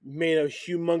made a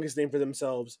humongous name for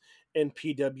themselves in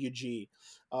PWG.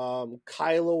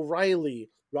 Kyle O'Reilly,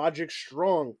 Roderick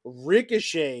Strong,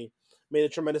 Ricochet made a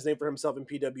tremendous name for himself in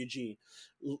PWG.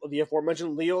 The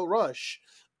aforementioned Leo Rush,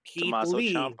 Keith Tommaso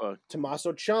Lee, Ciampa.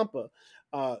 Tommaso Ciampa.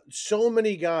 So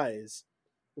many guys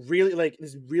really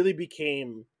this really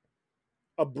became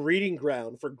a breeding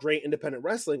ground for great independent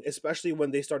wrestling, especially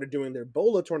when they started doing their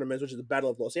Bola tournaments, which is the Battle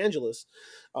of Los Angeles.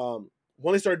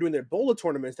 When they started doing their Bola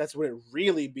tournaments, that's when it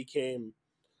really became,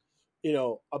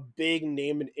 a big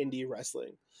name in indie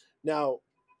wrestling. Now,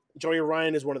 Joey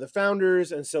Ryan is one of the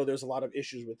founders, and so there's a lot of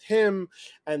issues with him.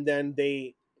 And then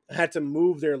they had to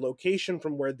move their location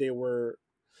from where they were.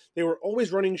 They were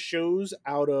always running shows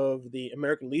out of the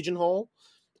American Legion Hall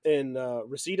in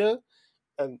Reseda,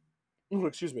 and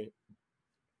excuse me,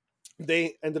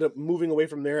 they ended up moving away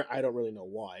from there. I don't really know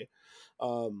why.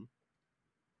 And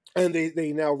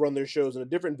they now run their shows in a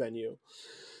different venue.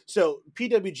 So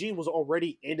PWG was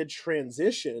already in a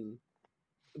transition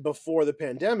before the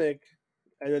pandemic,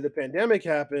 and then the pandemic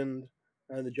happened,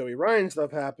 and the Joey Ryan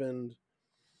stuff happened,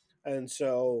 and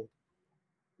so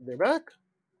they're back.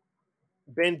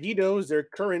 Bandito is their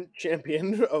current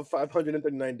champion of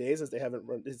 539 days, as they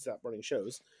stopped running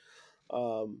shows.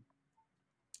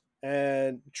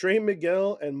 And Trey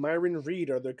Miguel and Myron Reed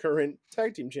are the current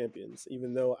tag team champions,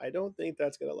 even though I don't think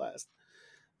that's going to last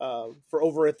for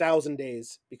over 1,000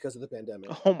 days because of the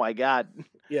pandemic. Oh my God.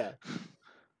 Yeah.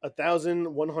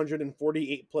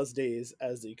 1,148 plus days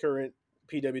as the current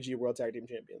PWG World Tag Team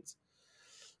Champions.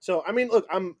 So, I mean, look,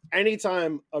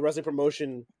 anytime a wrestling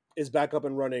promotion is back up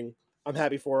and running, I'm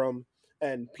happy for them.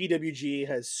 And PWG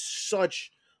has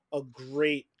such a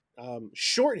great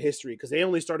short history because they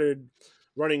only started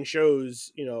running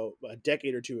shows, a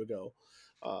decade or two ago.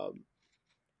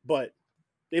 But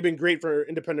they've been great for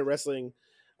independent wrestling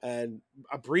and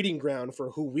a breeding ground for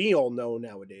who we all know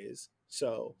nowadays.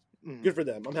 So good for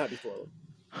them. I'm happy for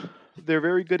them. They're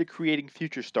very good at creating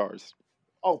future stars.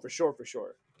 Oh, for sure, for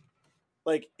sure.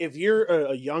 Like if you're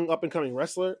a young up and coming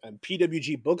wrestler and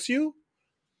PWG books you,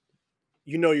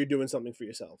 you're doing something for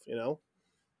yourself, Yeah.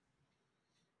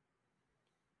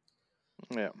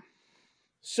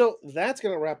 So that's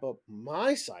gonna wrap up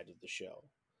my side of the show.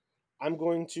 I'm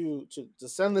going to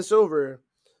send this over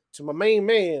to my main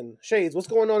man, Shades. What's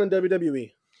going on in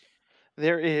WWE?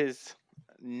 There is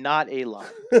not a lot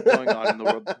going on in the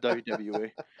world of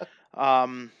WWE.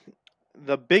 Um,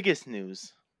 the biggest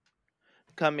news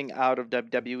coming out of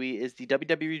WWE is the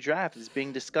WWE draft is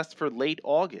being discussed for late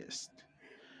August.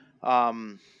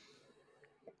 Um,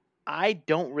 I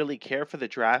don't really care for the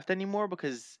draft anymore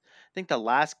because I think the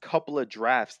last couple of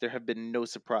drafts there have been no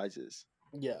surprises.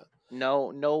 Yeah.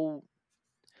 No,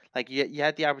 like you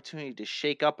had the opportunity to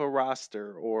shake up a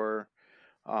roster or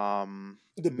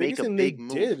The make biggest a thing they big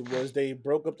move. did was they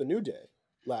broke up the New Day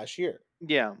last year.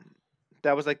 Yeah,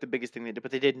 that was like the biggest thing they did,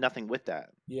 but they did nothing with that.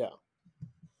 Yeah.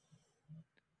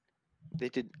 They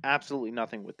did absolutely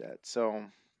nothing with that. So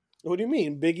What do you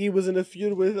mean? Biggie was in a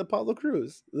feud with Apollo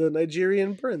Cruz, the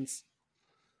Nigerian prince.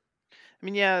 I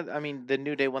mean, yeah, I mean the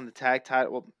New Day won the tag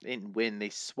title. Well, they didn't win. They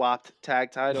swapped tag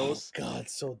Oh titles, God,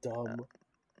 so dumb.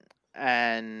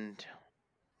 and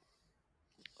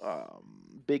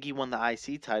Biggie won the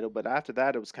IC title. But after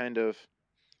that, it was kind of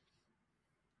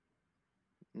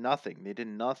nothing. They did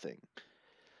nothing.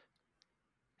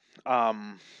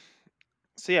 Um.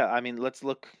 So yeah, I mean, let's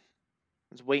look.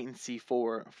 Let's wait and see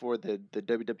for the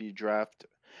WWE draft.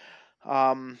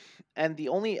 And the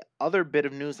only other bit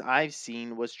of news I've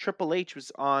seen was Triple H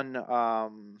was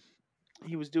on.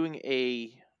 He was doing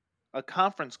a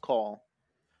conference call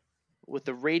with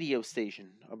the radio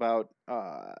station about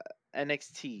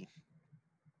NXT,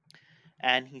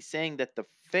 and he's saying that the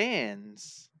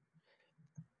fans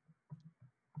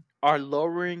are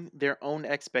lowering their own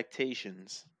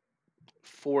expectations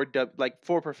for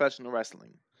for professional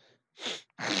wrestling.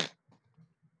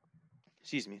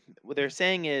 Excuse me. What they're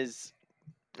saying is,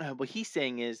 what he's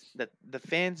saying is that the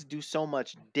fans do so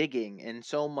much digging and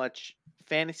so much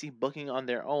fantasy booking on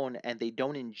their own, and they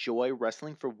don't enjoy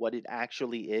wrestling for what it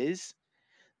actually is,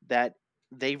 that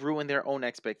they ruin their own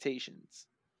expectations.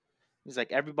 He's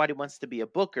like, everybody wants to be a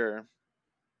booker,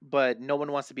 but no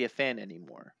one wants to be a fan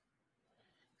anymore.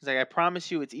 He's like, I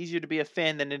promise you, it's easier to be a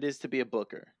fan than it is to be a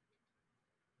booker.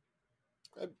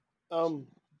 Um,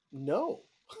 no,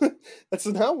 that's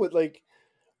not what like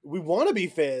we want to be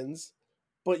fans,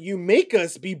 but you make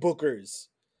us be bookers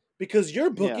because your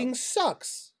Yeah, booking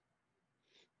sucks.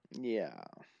 yeah,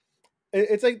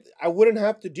 It's like I wouldn't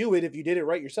have to do it if you did it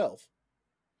right yourself.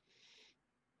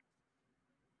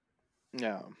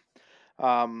 yeah.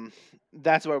 Um,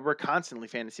 that's why we're constantly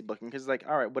fantasy booking because, like,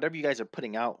 all right, whatever you guys are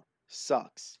putting out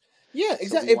sucks. Yeah, So we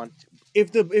exactly. want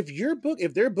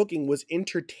If their booking was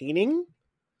entertaining,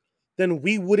 then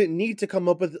we wouldn't need to come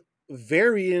up with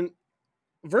variant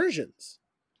versions.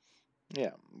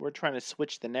 Yeah, we're trying to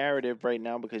switch the narrative right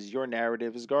now because your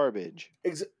narrative is garbage.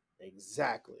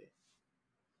 Exactly.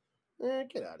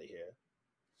 Get out of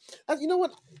here. You know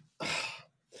what?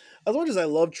 As much as I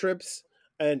love Trips,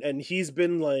 and he's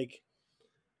been like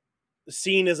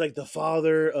seen as like the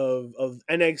father of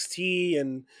NXT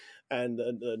and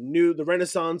the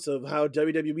renaissance of how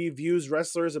WWE views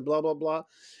wrestlers and blah blah blah.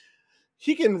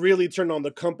 He can really turn on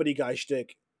the company guy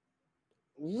shtick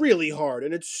really hard,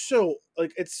 and it's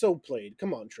so played.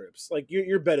 Come on, Trips, like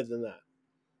you're better than that.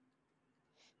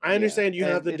 I Yeah, understand you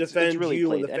have and to it's defend really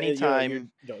you and played. the your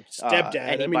Anytime stepdad.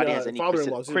 I mean, anybody has any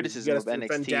father-in-law. Excuse me. You criticism got of to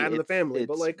defend NXT, dad and the family,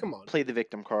 but it's like, come on, play the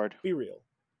victim card. be real.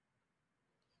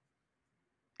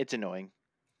 It's annoying.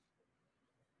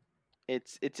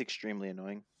 It's extremely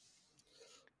annoying.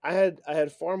 I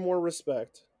had far more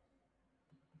respect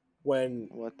when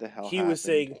What the hell he was happened?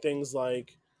 saying things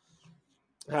like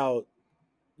how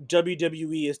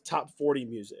WWE is top 40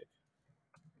 music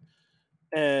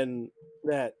and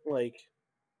that like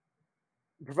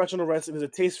professional wrestling is a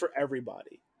taste for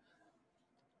everybody.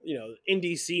 You know,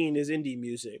 indie scene is indie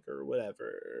music or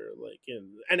whatever. Or like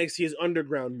NXT is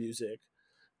underground music,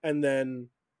 and then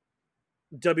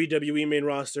WWE main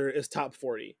roster is top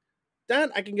 40.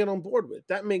 That I can get on board with.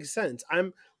 That makes sense.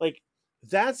 I'm like,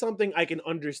 that's something I can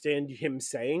understand him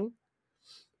saying,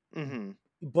 Mm-hmm.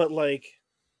 but like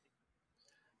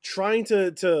trying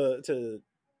to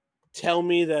tell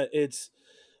me that it's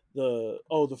the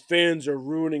fans are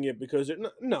ruining it because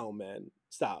no, man,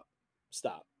 stop,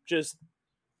 just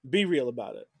be real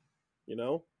about it, you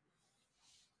know.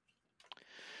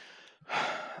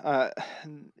 Uh,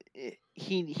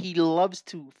 he loves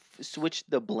to switch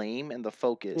the blame and the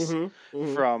focus Mm-hmm.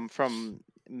 Mm-hmm. from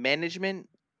management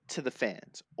to the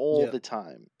fans all Yep. the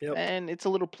time, Yep. and it's a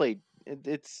little played.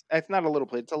 It's not a little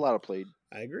played. It's a lot of played.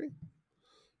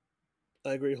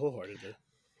 I agree wholeheartedly.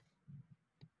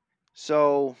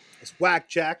 So It's whack,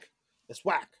 Jack. It's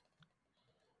whack.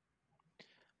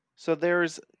 so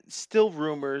there's still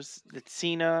rumors that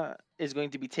Cena is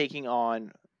going to be taking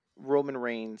on Roman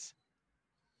Reigns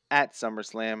at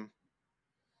SummerSlam.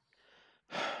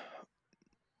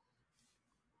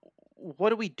 What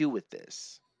do we do with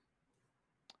this?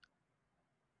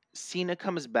 Cena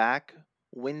comes back,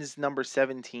 wins number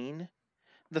 17.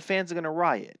 The fans are going to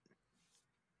riot.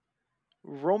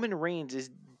 Roman Reigns is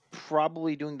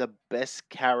probably doing the best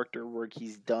character work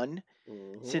he's done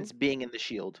since being in the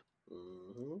Shield.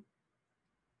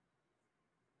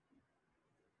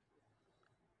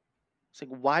 It's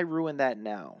like, why ruin that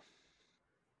now?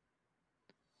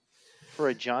 For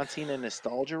a John Cena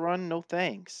nostalgia run? No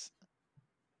thanks.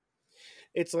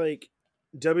 It's like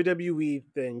WWE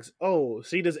thinks, oh,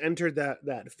 Cena's entered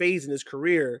that phase in his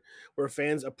career where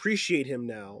fans appreciate him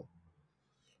now,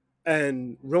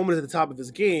 and Roman is at the top of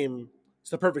his game.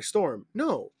 It's the perfect storm.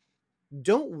 No,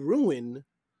 don't ruin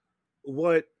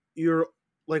what you're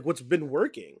like. What's been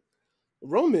working?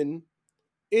 Roman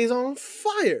is on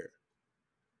fire.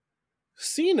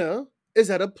 Cena is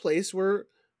at a place where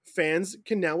fans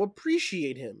can now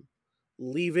appreciate him.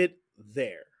 Leave it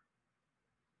there.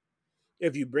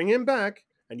 If you bring him back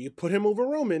and you put him over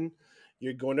Roman,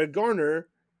 you're going to garner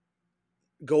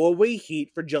go away heat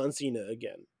for John Cena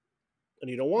again. And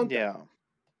you don't want that.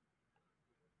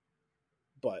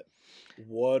 But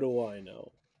what do I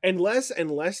know?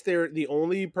 Unless they're the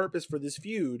only purpose for this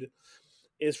feud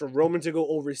is for Roman to go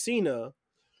over Cena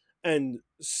and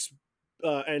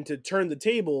to turn the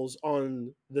tables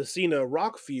on the Cena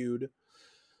Rock feud,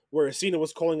 where Cena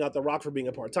was calling out The Rock for being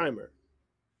a part-timer.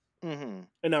 And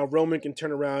now Roman can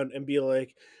turn around and be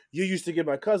like, you used to give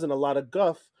my cousin a lot of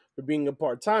guff for being a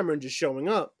part-timer and just showing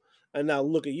up, and now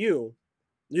look at you.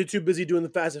 You're too busy doing the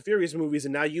Fast and Furious movies,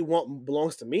 and now you want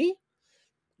belongs to me?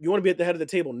 You want to be at the head of the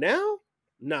table now?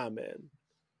 Nah, man.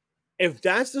 If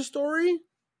that's the story,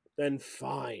 then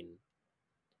fine.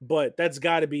 But that's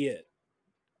got to be it.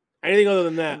 Anything other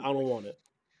than that, I don't want it.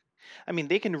 I mean,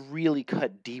 they can really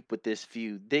cut deep with this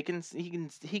feud.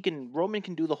 Roman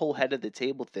can do the whole head of the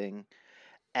table thing,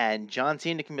 and John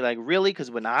Cena can be like, really? Because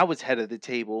when I was head of the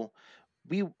table,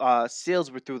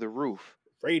 sales were through the roof.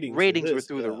 Ratings were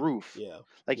through the roof. Yeah.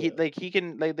 They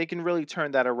can really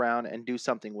turn that around and do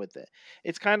something with it.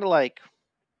 It's kind of like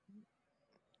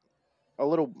a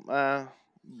little,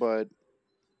 but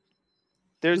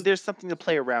there's something to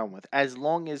play around with as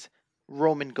long as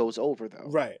Roman goes over, though.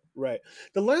 Right.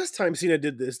 The last time Cena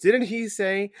did this, didn't he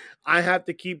say, I have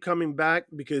to keep coming back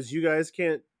because you guys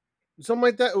can't, something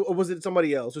like that? Or was it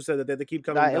somebody else who said that they have to keep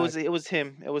coming back? It was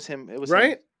him.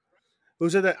 Right? Who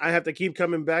said that I have to keep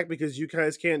coming back because you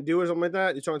guys can't do it or something like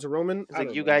that? You're talking to Roman? It's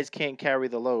like, you guys can't carry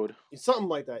the load. Something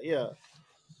like that, yeah.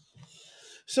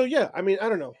 So, yeah, I mean, I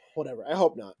don't know. Whatever. I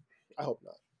hope not.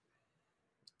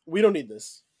 We don't need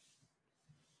this.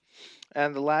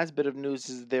 And the last bit of news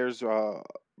is there's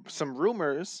some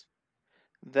rumors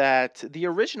that the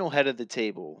original head of the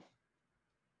table,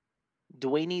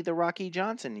 Dwayne the Rocky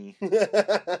Johnson,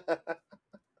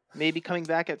 may be coming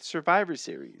back at Survivor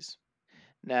Series.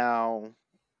 Now,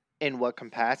 in what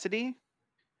capacity?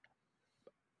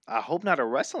 I hope not a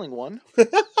wrestling one.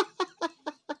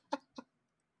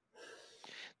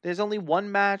 There's only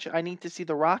one match I need to see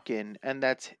The Rock in, and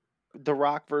that's The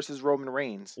Rock versus Roman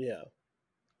Reigns. Yeah.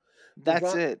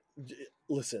 That's it.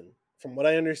 Listen, from what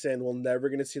I understand, we're never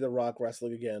going to see The Rock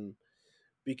wrestling again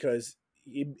because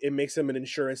it makes him an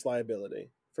insurance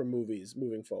liability for movies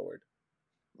moving forward.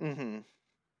 Mm-hmm.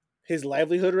 His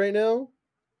livelihood right now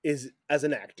is as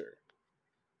an actor.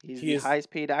 He's the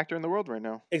highest paid actor in the world right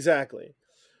now. Exactly.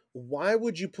 Why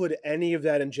would you put any of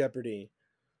that in jeopardy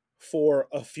for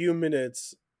a few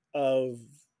minutes of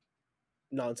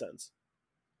nonsense?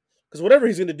 Because whatever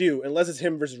he's going to do, unless it's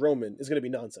him versus Roman, is going to be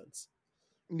nonsense.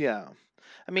 Yeah.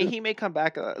 I mean, he may come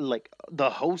back like the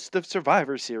host of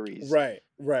Survivor Series. Right.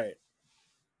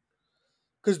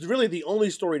 Because really the only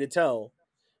story to tell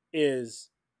is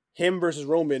him versus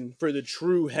Roman for the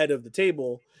true head of the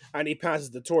table, and he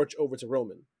passes the torch over to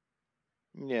Roman.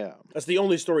 Yeah. That's the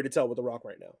only story to tell with The Rock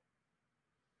right now.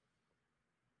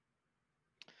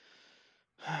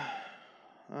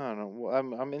 I don't know.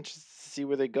 I'm interested to see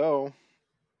where they go.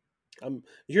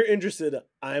 You're interested.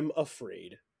 I'm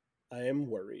afraid. I am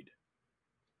worried.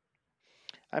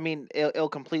 I mean, it'll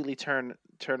completely turn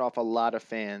off a lot of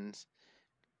fans.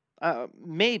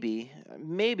 Maybe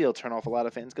it'll turn off a lot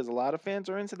of fans because a lot of fans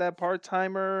are into that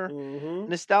part-timer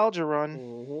nostalgia run.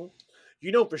 Mm-hmm.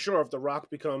 You know for sure if The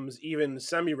Rock becomes even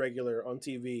semi-regular on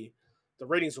TV, the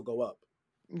ratings will go up.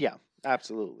 Yeah,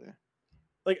 absolutely.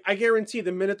 Like, I guarantee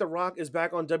the minute The Rock is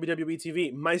back on WWE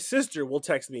TV, my sister will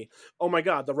text me, oh my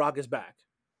God, The Rock is back.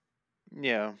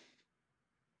 Yeah.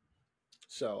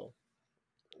 So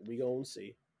we gonna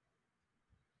see.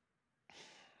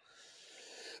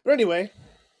 But anyway,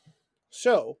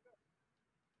 so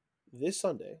this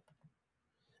Sunday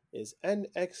is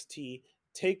NXT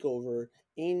Takeover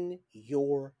in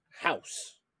your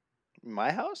house.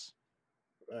 My house?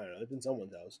 I don't know. It's in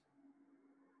someone's house.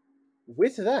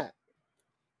 With that,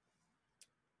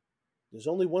 there's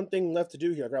only one thing left to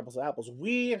do here at Grapples to Apples.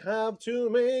 We have to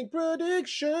make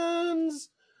predictions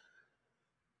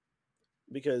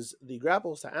because the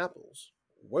Grapples to Apples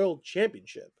World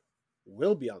Championship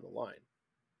will be on the line.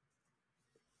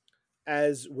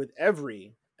 As with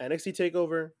every NXT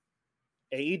Takeover,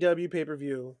 AEW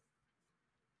pay-per-view,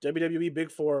 WWE Big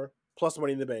Four, plus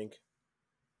Money in the Bank.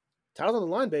 Titles on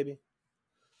the line, baby.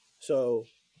 So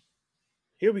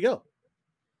here we go.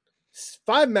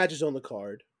 5 matches on the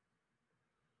card.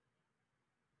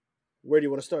 Where do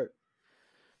you want to start?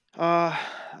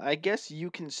 I guess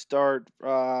you can start.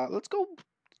 Let's go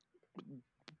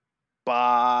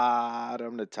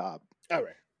bottom to top. All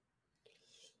right.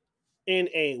 In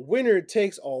a winner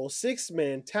takes all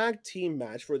 6-man tag team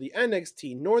match for the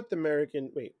NXT North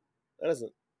American. Wait, that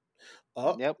doesn't.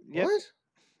 Yep. What?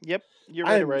 Yep. You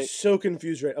read it I'm right. so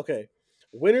confused. Right? Okay.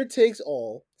 Winner takes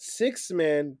all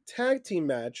 6-man tag team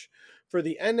match for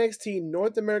the NXT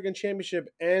North American Championship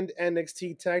and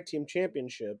NXT Tag Team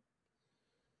Championship.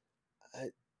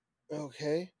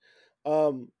 Okay.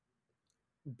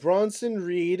 Bronson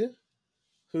Reed,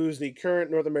 who's the current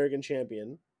North American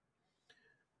champion,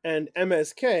 and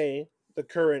MSK, the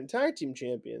current tag team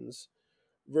champions,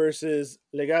 versus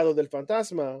Legado del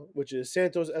Fantasma, which is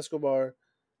Santos Escobar.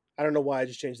 I don't know why I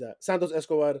just changed that. Santos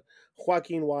Escobar,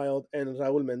 Joaquin Wilde, and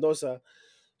Raul Mendoza.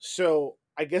 So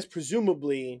I guess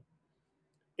presumably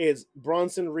it's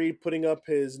Bronson Reed putting up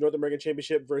his North American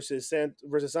Championship versus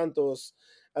Santos,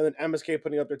 and then MSK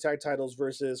putting up their tag titles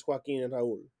versus Joaquin and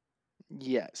Raul.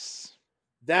 Yes.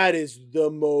 That is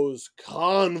the most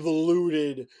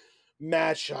convoluted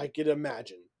match I could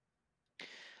imagine.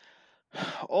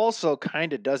 Also,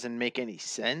 kind of doesn't make any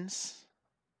sense.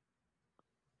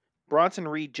 Bronson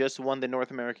Reed just won the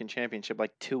North American Championship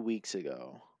like 2 weeks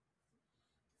ago.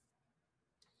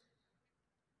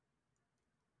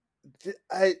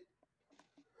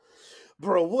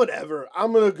 Bro, whatever.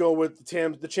 I'm gonna go with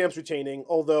the champs retaining.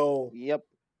 Although, Yep.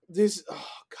 this, oh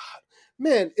god,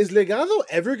 man, is Legado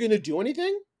ever gonna do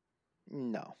anything?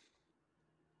 No.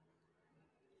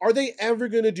 Are they ever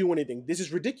gonna do anything? This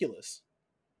is ridiculous.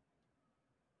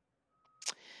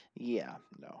 Yeah.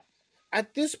 No.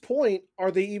 At this point,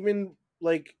 are they even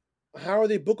like? How are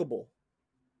they bookable?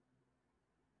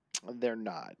 They're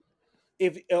not.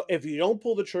 If you don't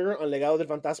pull the trigger on Legado del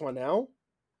Fantasma now,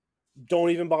 don't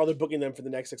even bother booking them for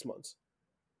the next 6 months.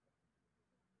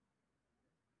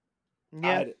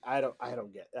 Yeah. I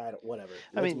don't get. Whatever.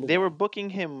 I mean, they were booking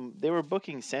him. They were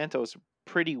booking Santos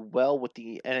pretty well with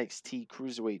the NXT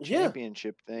Cruiserweight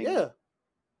Championship thing. Yeah.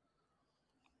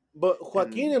 But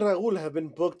Joaquin and Raul have been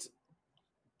booked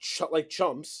like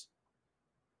chumps.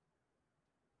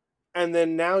 And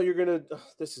then now you're going to...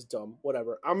 this is dumb.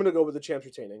 Whatever. I'm going to go with the champs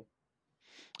retaining.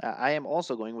 I am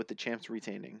also going with the champs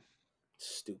retaining.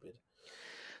 Stupid.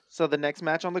 So the next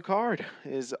match on the card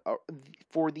is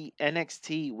for the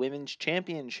NXT Women's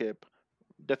Championship.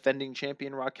 Defending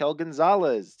champion Raquel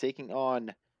Gonzalez taking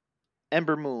on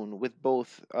Ember Moon with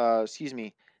both,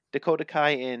 Dakota Kai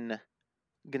in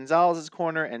Gonzalez's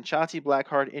corner and Shotzi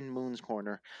Blackheart in Moon's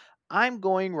corner. I'm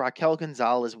going Raquel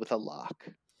Gonzalez with a lock.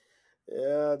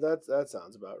 Yeah, that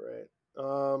sounds about right.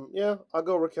 Yeah, I'll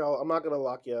go Raquel. I'm not gonna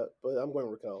lock yet, but I'm going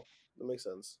Raquel. That makes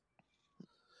sense.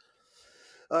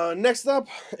 Next up,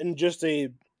 in just a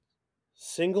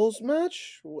singles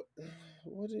match,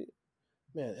 man,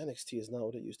 NXT is not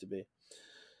what it used to be.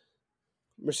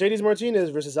 Mercedes Martinez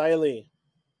versus Xia Li.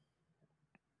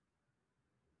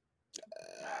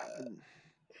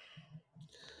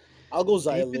 I'll go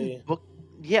Xia Li.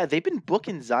 They've been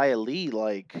booking Xia Li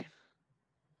like.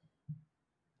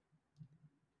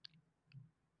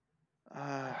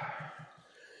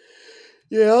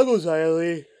 Yeah, I'll go Xia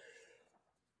Li.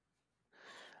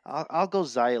 I'll go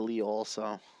Xia Li also.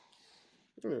 All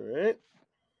right.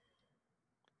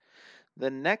 The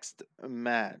next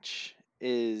match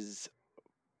is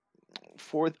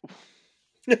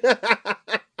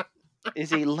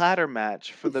is a ladder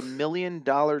match for the $1 Million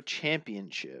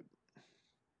Championship.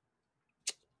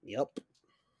 Yep.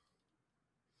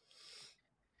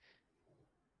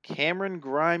 Cameron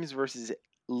Grimes versus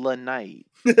La Knight.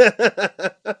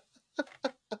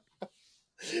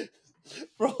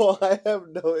 Bro, I have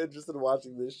no interest in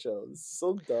watching this show. It's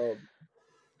so dumb.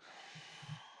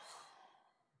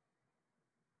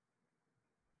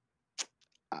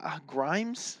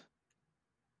 Grimes?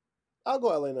 I'll go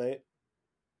LA Knight.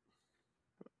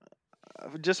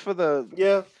 Just for the...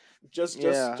 Yeah. Just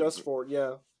for...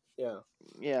 Yeah.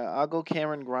 Yeah, I'll go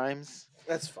Cameron Grimes.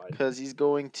 That's fine. Because he's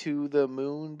going to the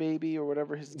moon, baby, or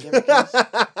whatever his gimmick is.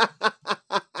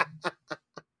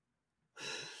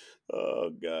 Oh,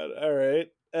 God. All right.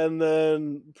 And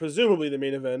then, presumably, the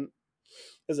main event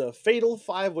is a fatal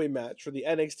 5-way match for the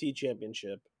NXT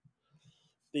Championship.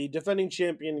 The defending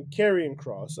champion, Karrion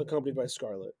Kross, accompanied by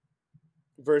Scarlett,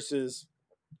 versus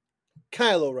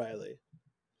Kyle O'Reilly,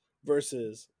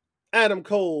 versus Adam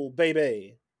Cole,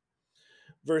 baby,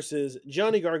 versus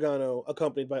Johnny Gargano,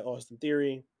 accompanied by Austin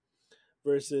Theory,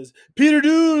 versus Peter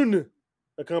Dunne,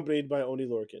 accompanied by Oney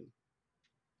Lorcan.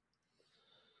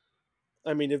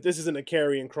 I mean, if this isn't a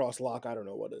Karrion Kross lock, I don't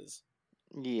know what is.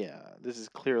 Yeah, this is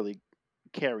clearly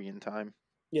Karrion time.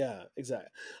 Yeah,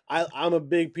 exactly. I'm a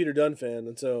big Peter Dunne fan,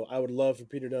 and so I would love for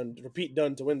Pete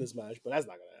Dunne to win this match, but that's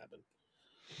not going to happen.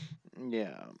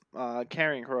 Yeah,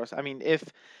 Karrion Kross. I mean, if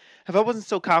I wasn't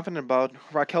so confident about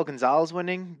Raquel Gonzalez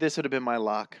winning, this would have been my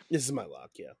lock. This is my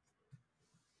lock, yeah.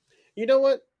 You know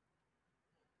what?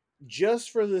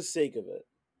 Just for the sake of it,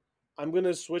 I'm going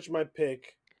to switch my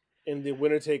pick in the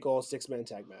winner-take-all 6-man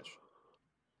tag match.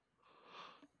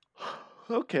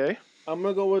 Okay. I'm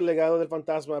going to go with Legado del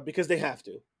Fantasma because they have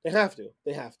to. They have to.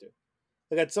 They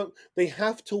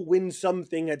have to win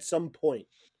something at some point.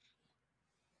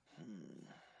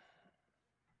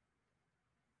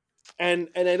 And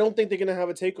I don't think they're going to have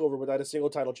a takeover without a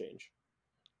single title change.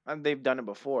 And they've done it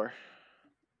before.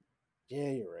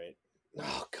 Yeah, you're right.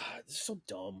 Oh, God. This is so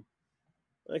dumb.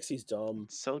 NXT's dumb.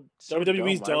 So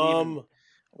WWE's dumb.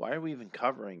 Why are we even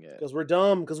covering it? Because we're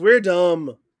dumb. No, I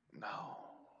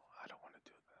don't want to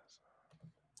do this.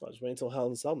 I'll just wait until Hell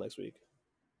in a Cell next week.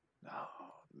 No,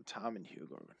 Tom and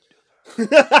Hugo are going to do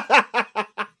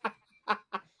that.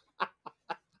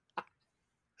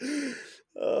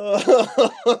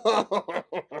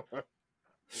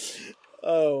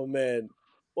 Oh, man.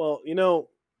 Well, you know,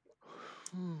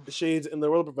 Shades, in the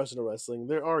world of professional wrestling,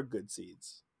 there are good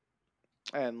seeds.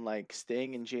 And, like,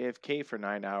 staying in JFK for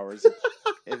 9 hours,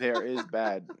 there is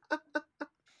bad.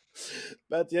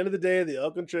 But at the end of the day, they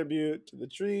all contribute to the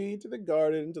tree, to the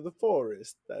garden, to the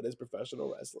forest. That is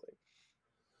professional wrestling.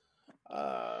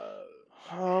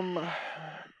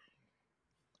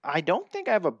 I don't think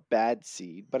I have a bad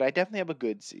seed, but I definitely have a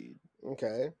good seed.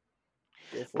 Okay.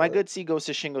 My good seed goes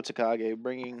to Shingo Takagi,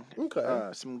 bringing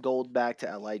some gold back to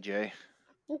LIJ.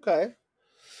 Okay.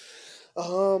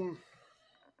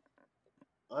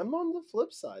 I'm on the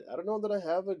flip side. I don't know that I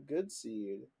have a good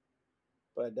seed,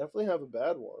 but I definitely have a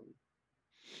bad one.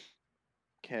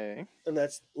 Okay. And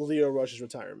that's Lio Rush's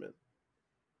retirement.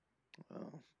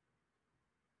 Oh.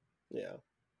 Yeah.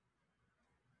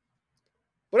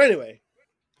 But anyway,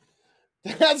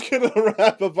 that's going to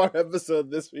wrap up our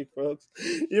episode this week, folks.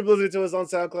 You've been listening to us on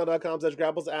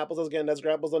SoundCloud.com/Grapples. Apples, again, that's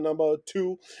Grapples on number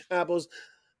 2. Apples.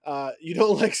 You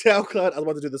don't like SoundCloud? I was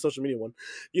about to do the social media one.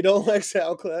 You don't like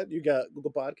SoundCloud? You got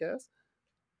Google Podcasts,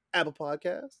 Apple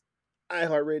Podcasts,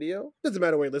 iHeartRadio. Doesn't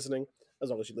matter where you're listening, as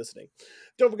long as you're listening.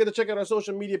 Don't forget to check out our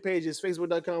social media pages,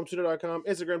 Facebook.com, Twitter.com,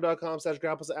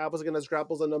 Instagram.com/GrapplesApples. Again, that's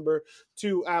Grapples on number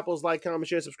 2. Apples, like, comment,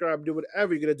 share, subscribe. Do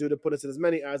whatever you're going to do to put us in as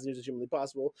many eyes and ears as humanly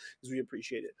possible, because we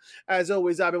appreciate it. As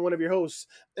always, I've been one of your hosts,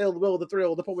 Ill Will, the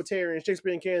Thrill, the Poetarian,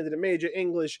 Shakespearean Candidate, Major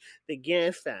English, the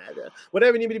Godfather.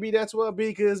 Whatever you need me to be, that's what I'll be,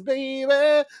 because, baby,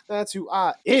 that's who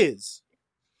I is.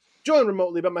 Joined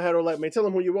remotely by my hetero like me. Tell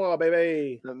him who you are,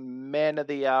 baby. The man of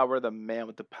the hour, the man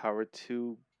with the power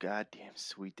to goddamn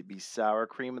sweet to be sour,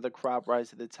 cream of the crop, rise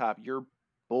to the top. Your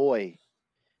boy,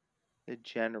 the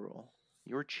general,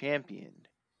 your champion,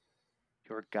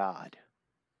 your god,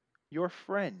 your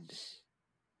friend,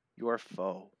 your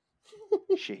foe,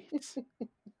 Shades.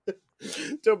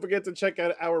 Don't forget to check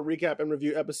out our recap and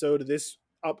review episode this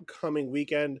upcoming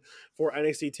weekend for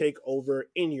NXT TakeOver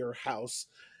in your house.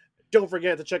 Don't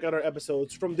forget to check out our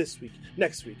episodes from this week,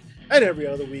 next week, and every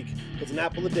other week. It's an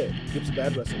apple a day. Keeps a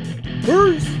bad wrestling away.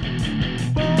 Peace!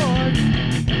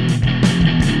 Bye!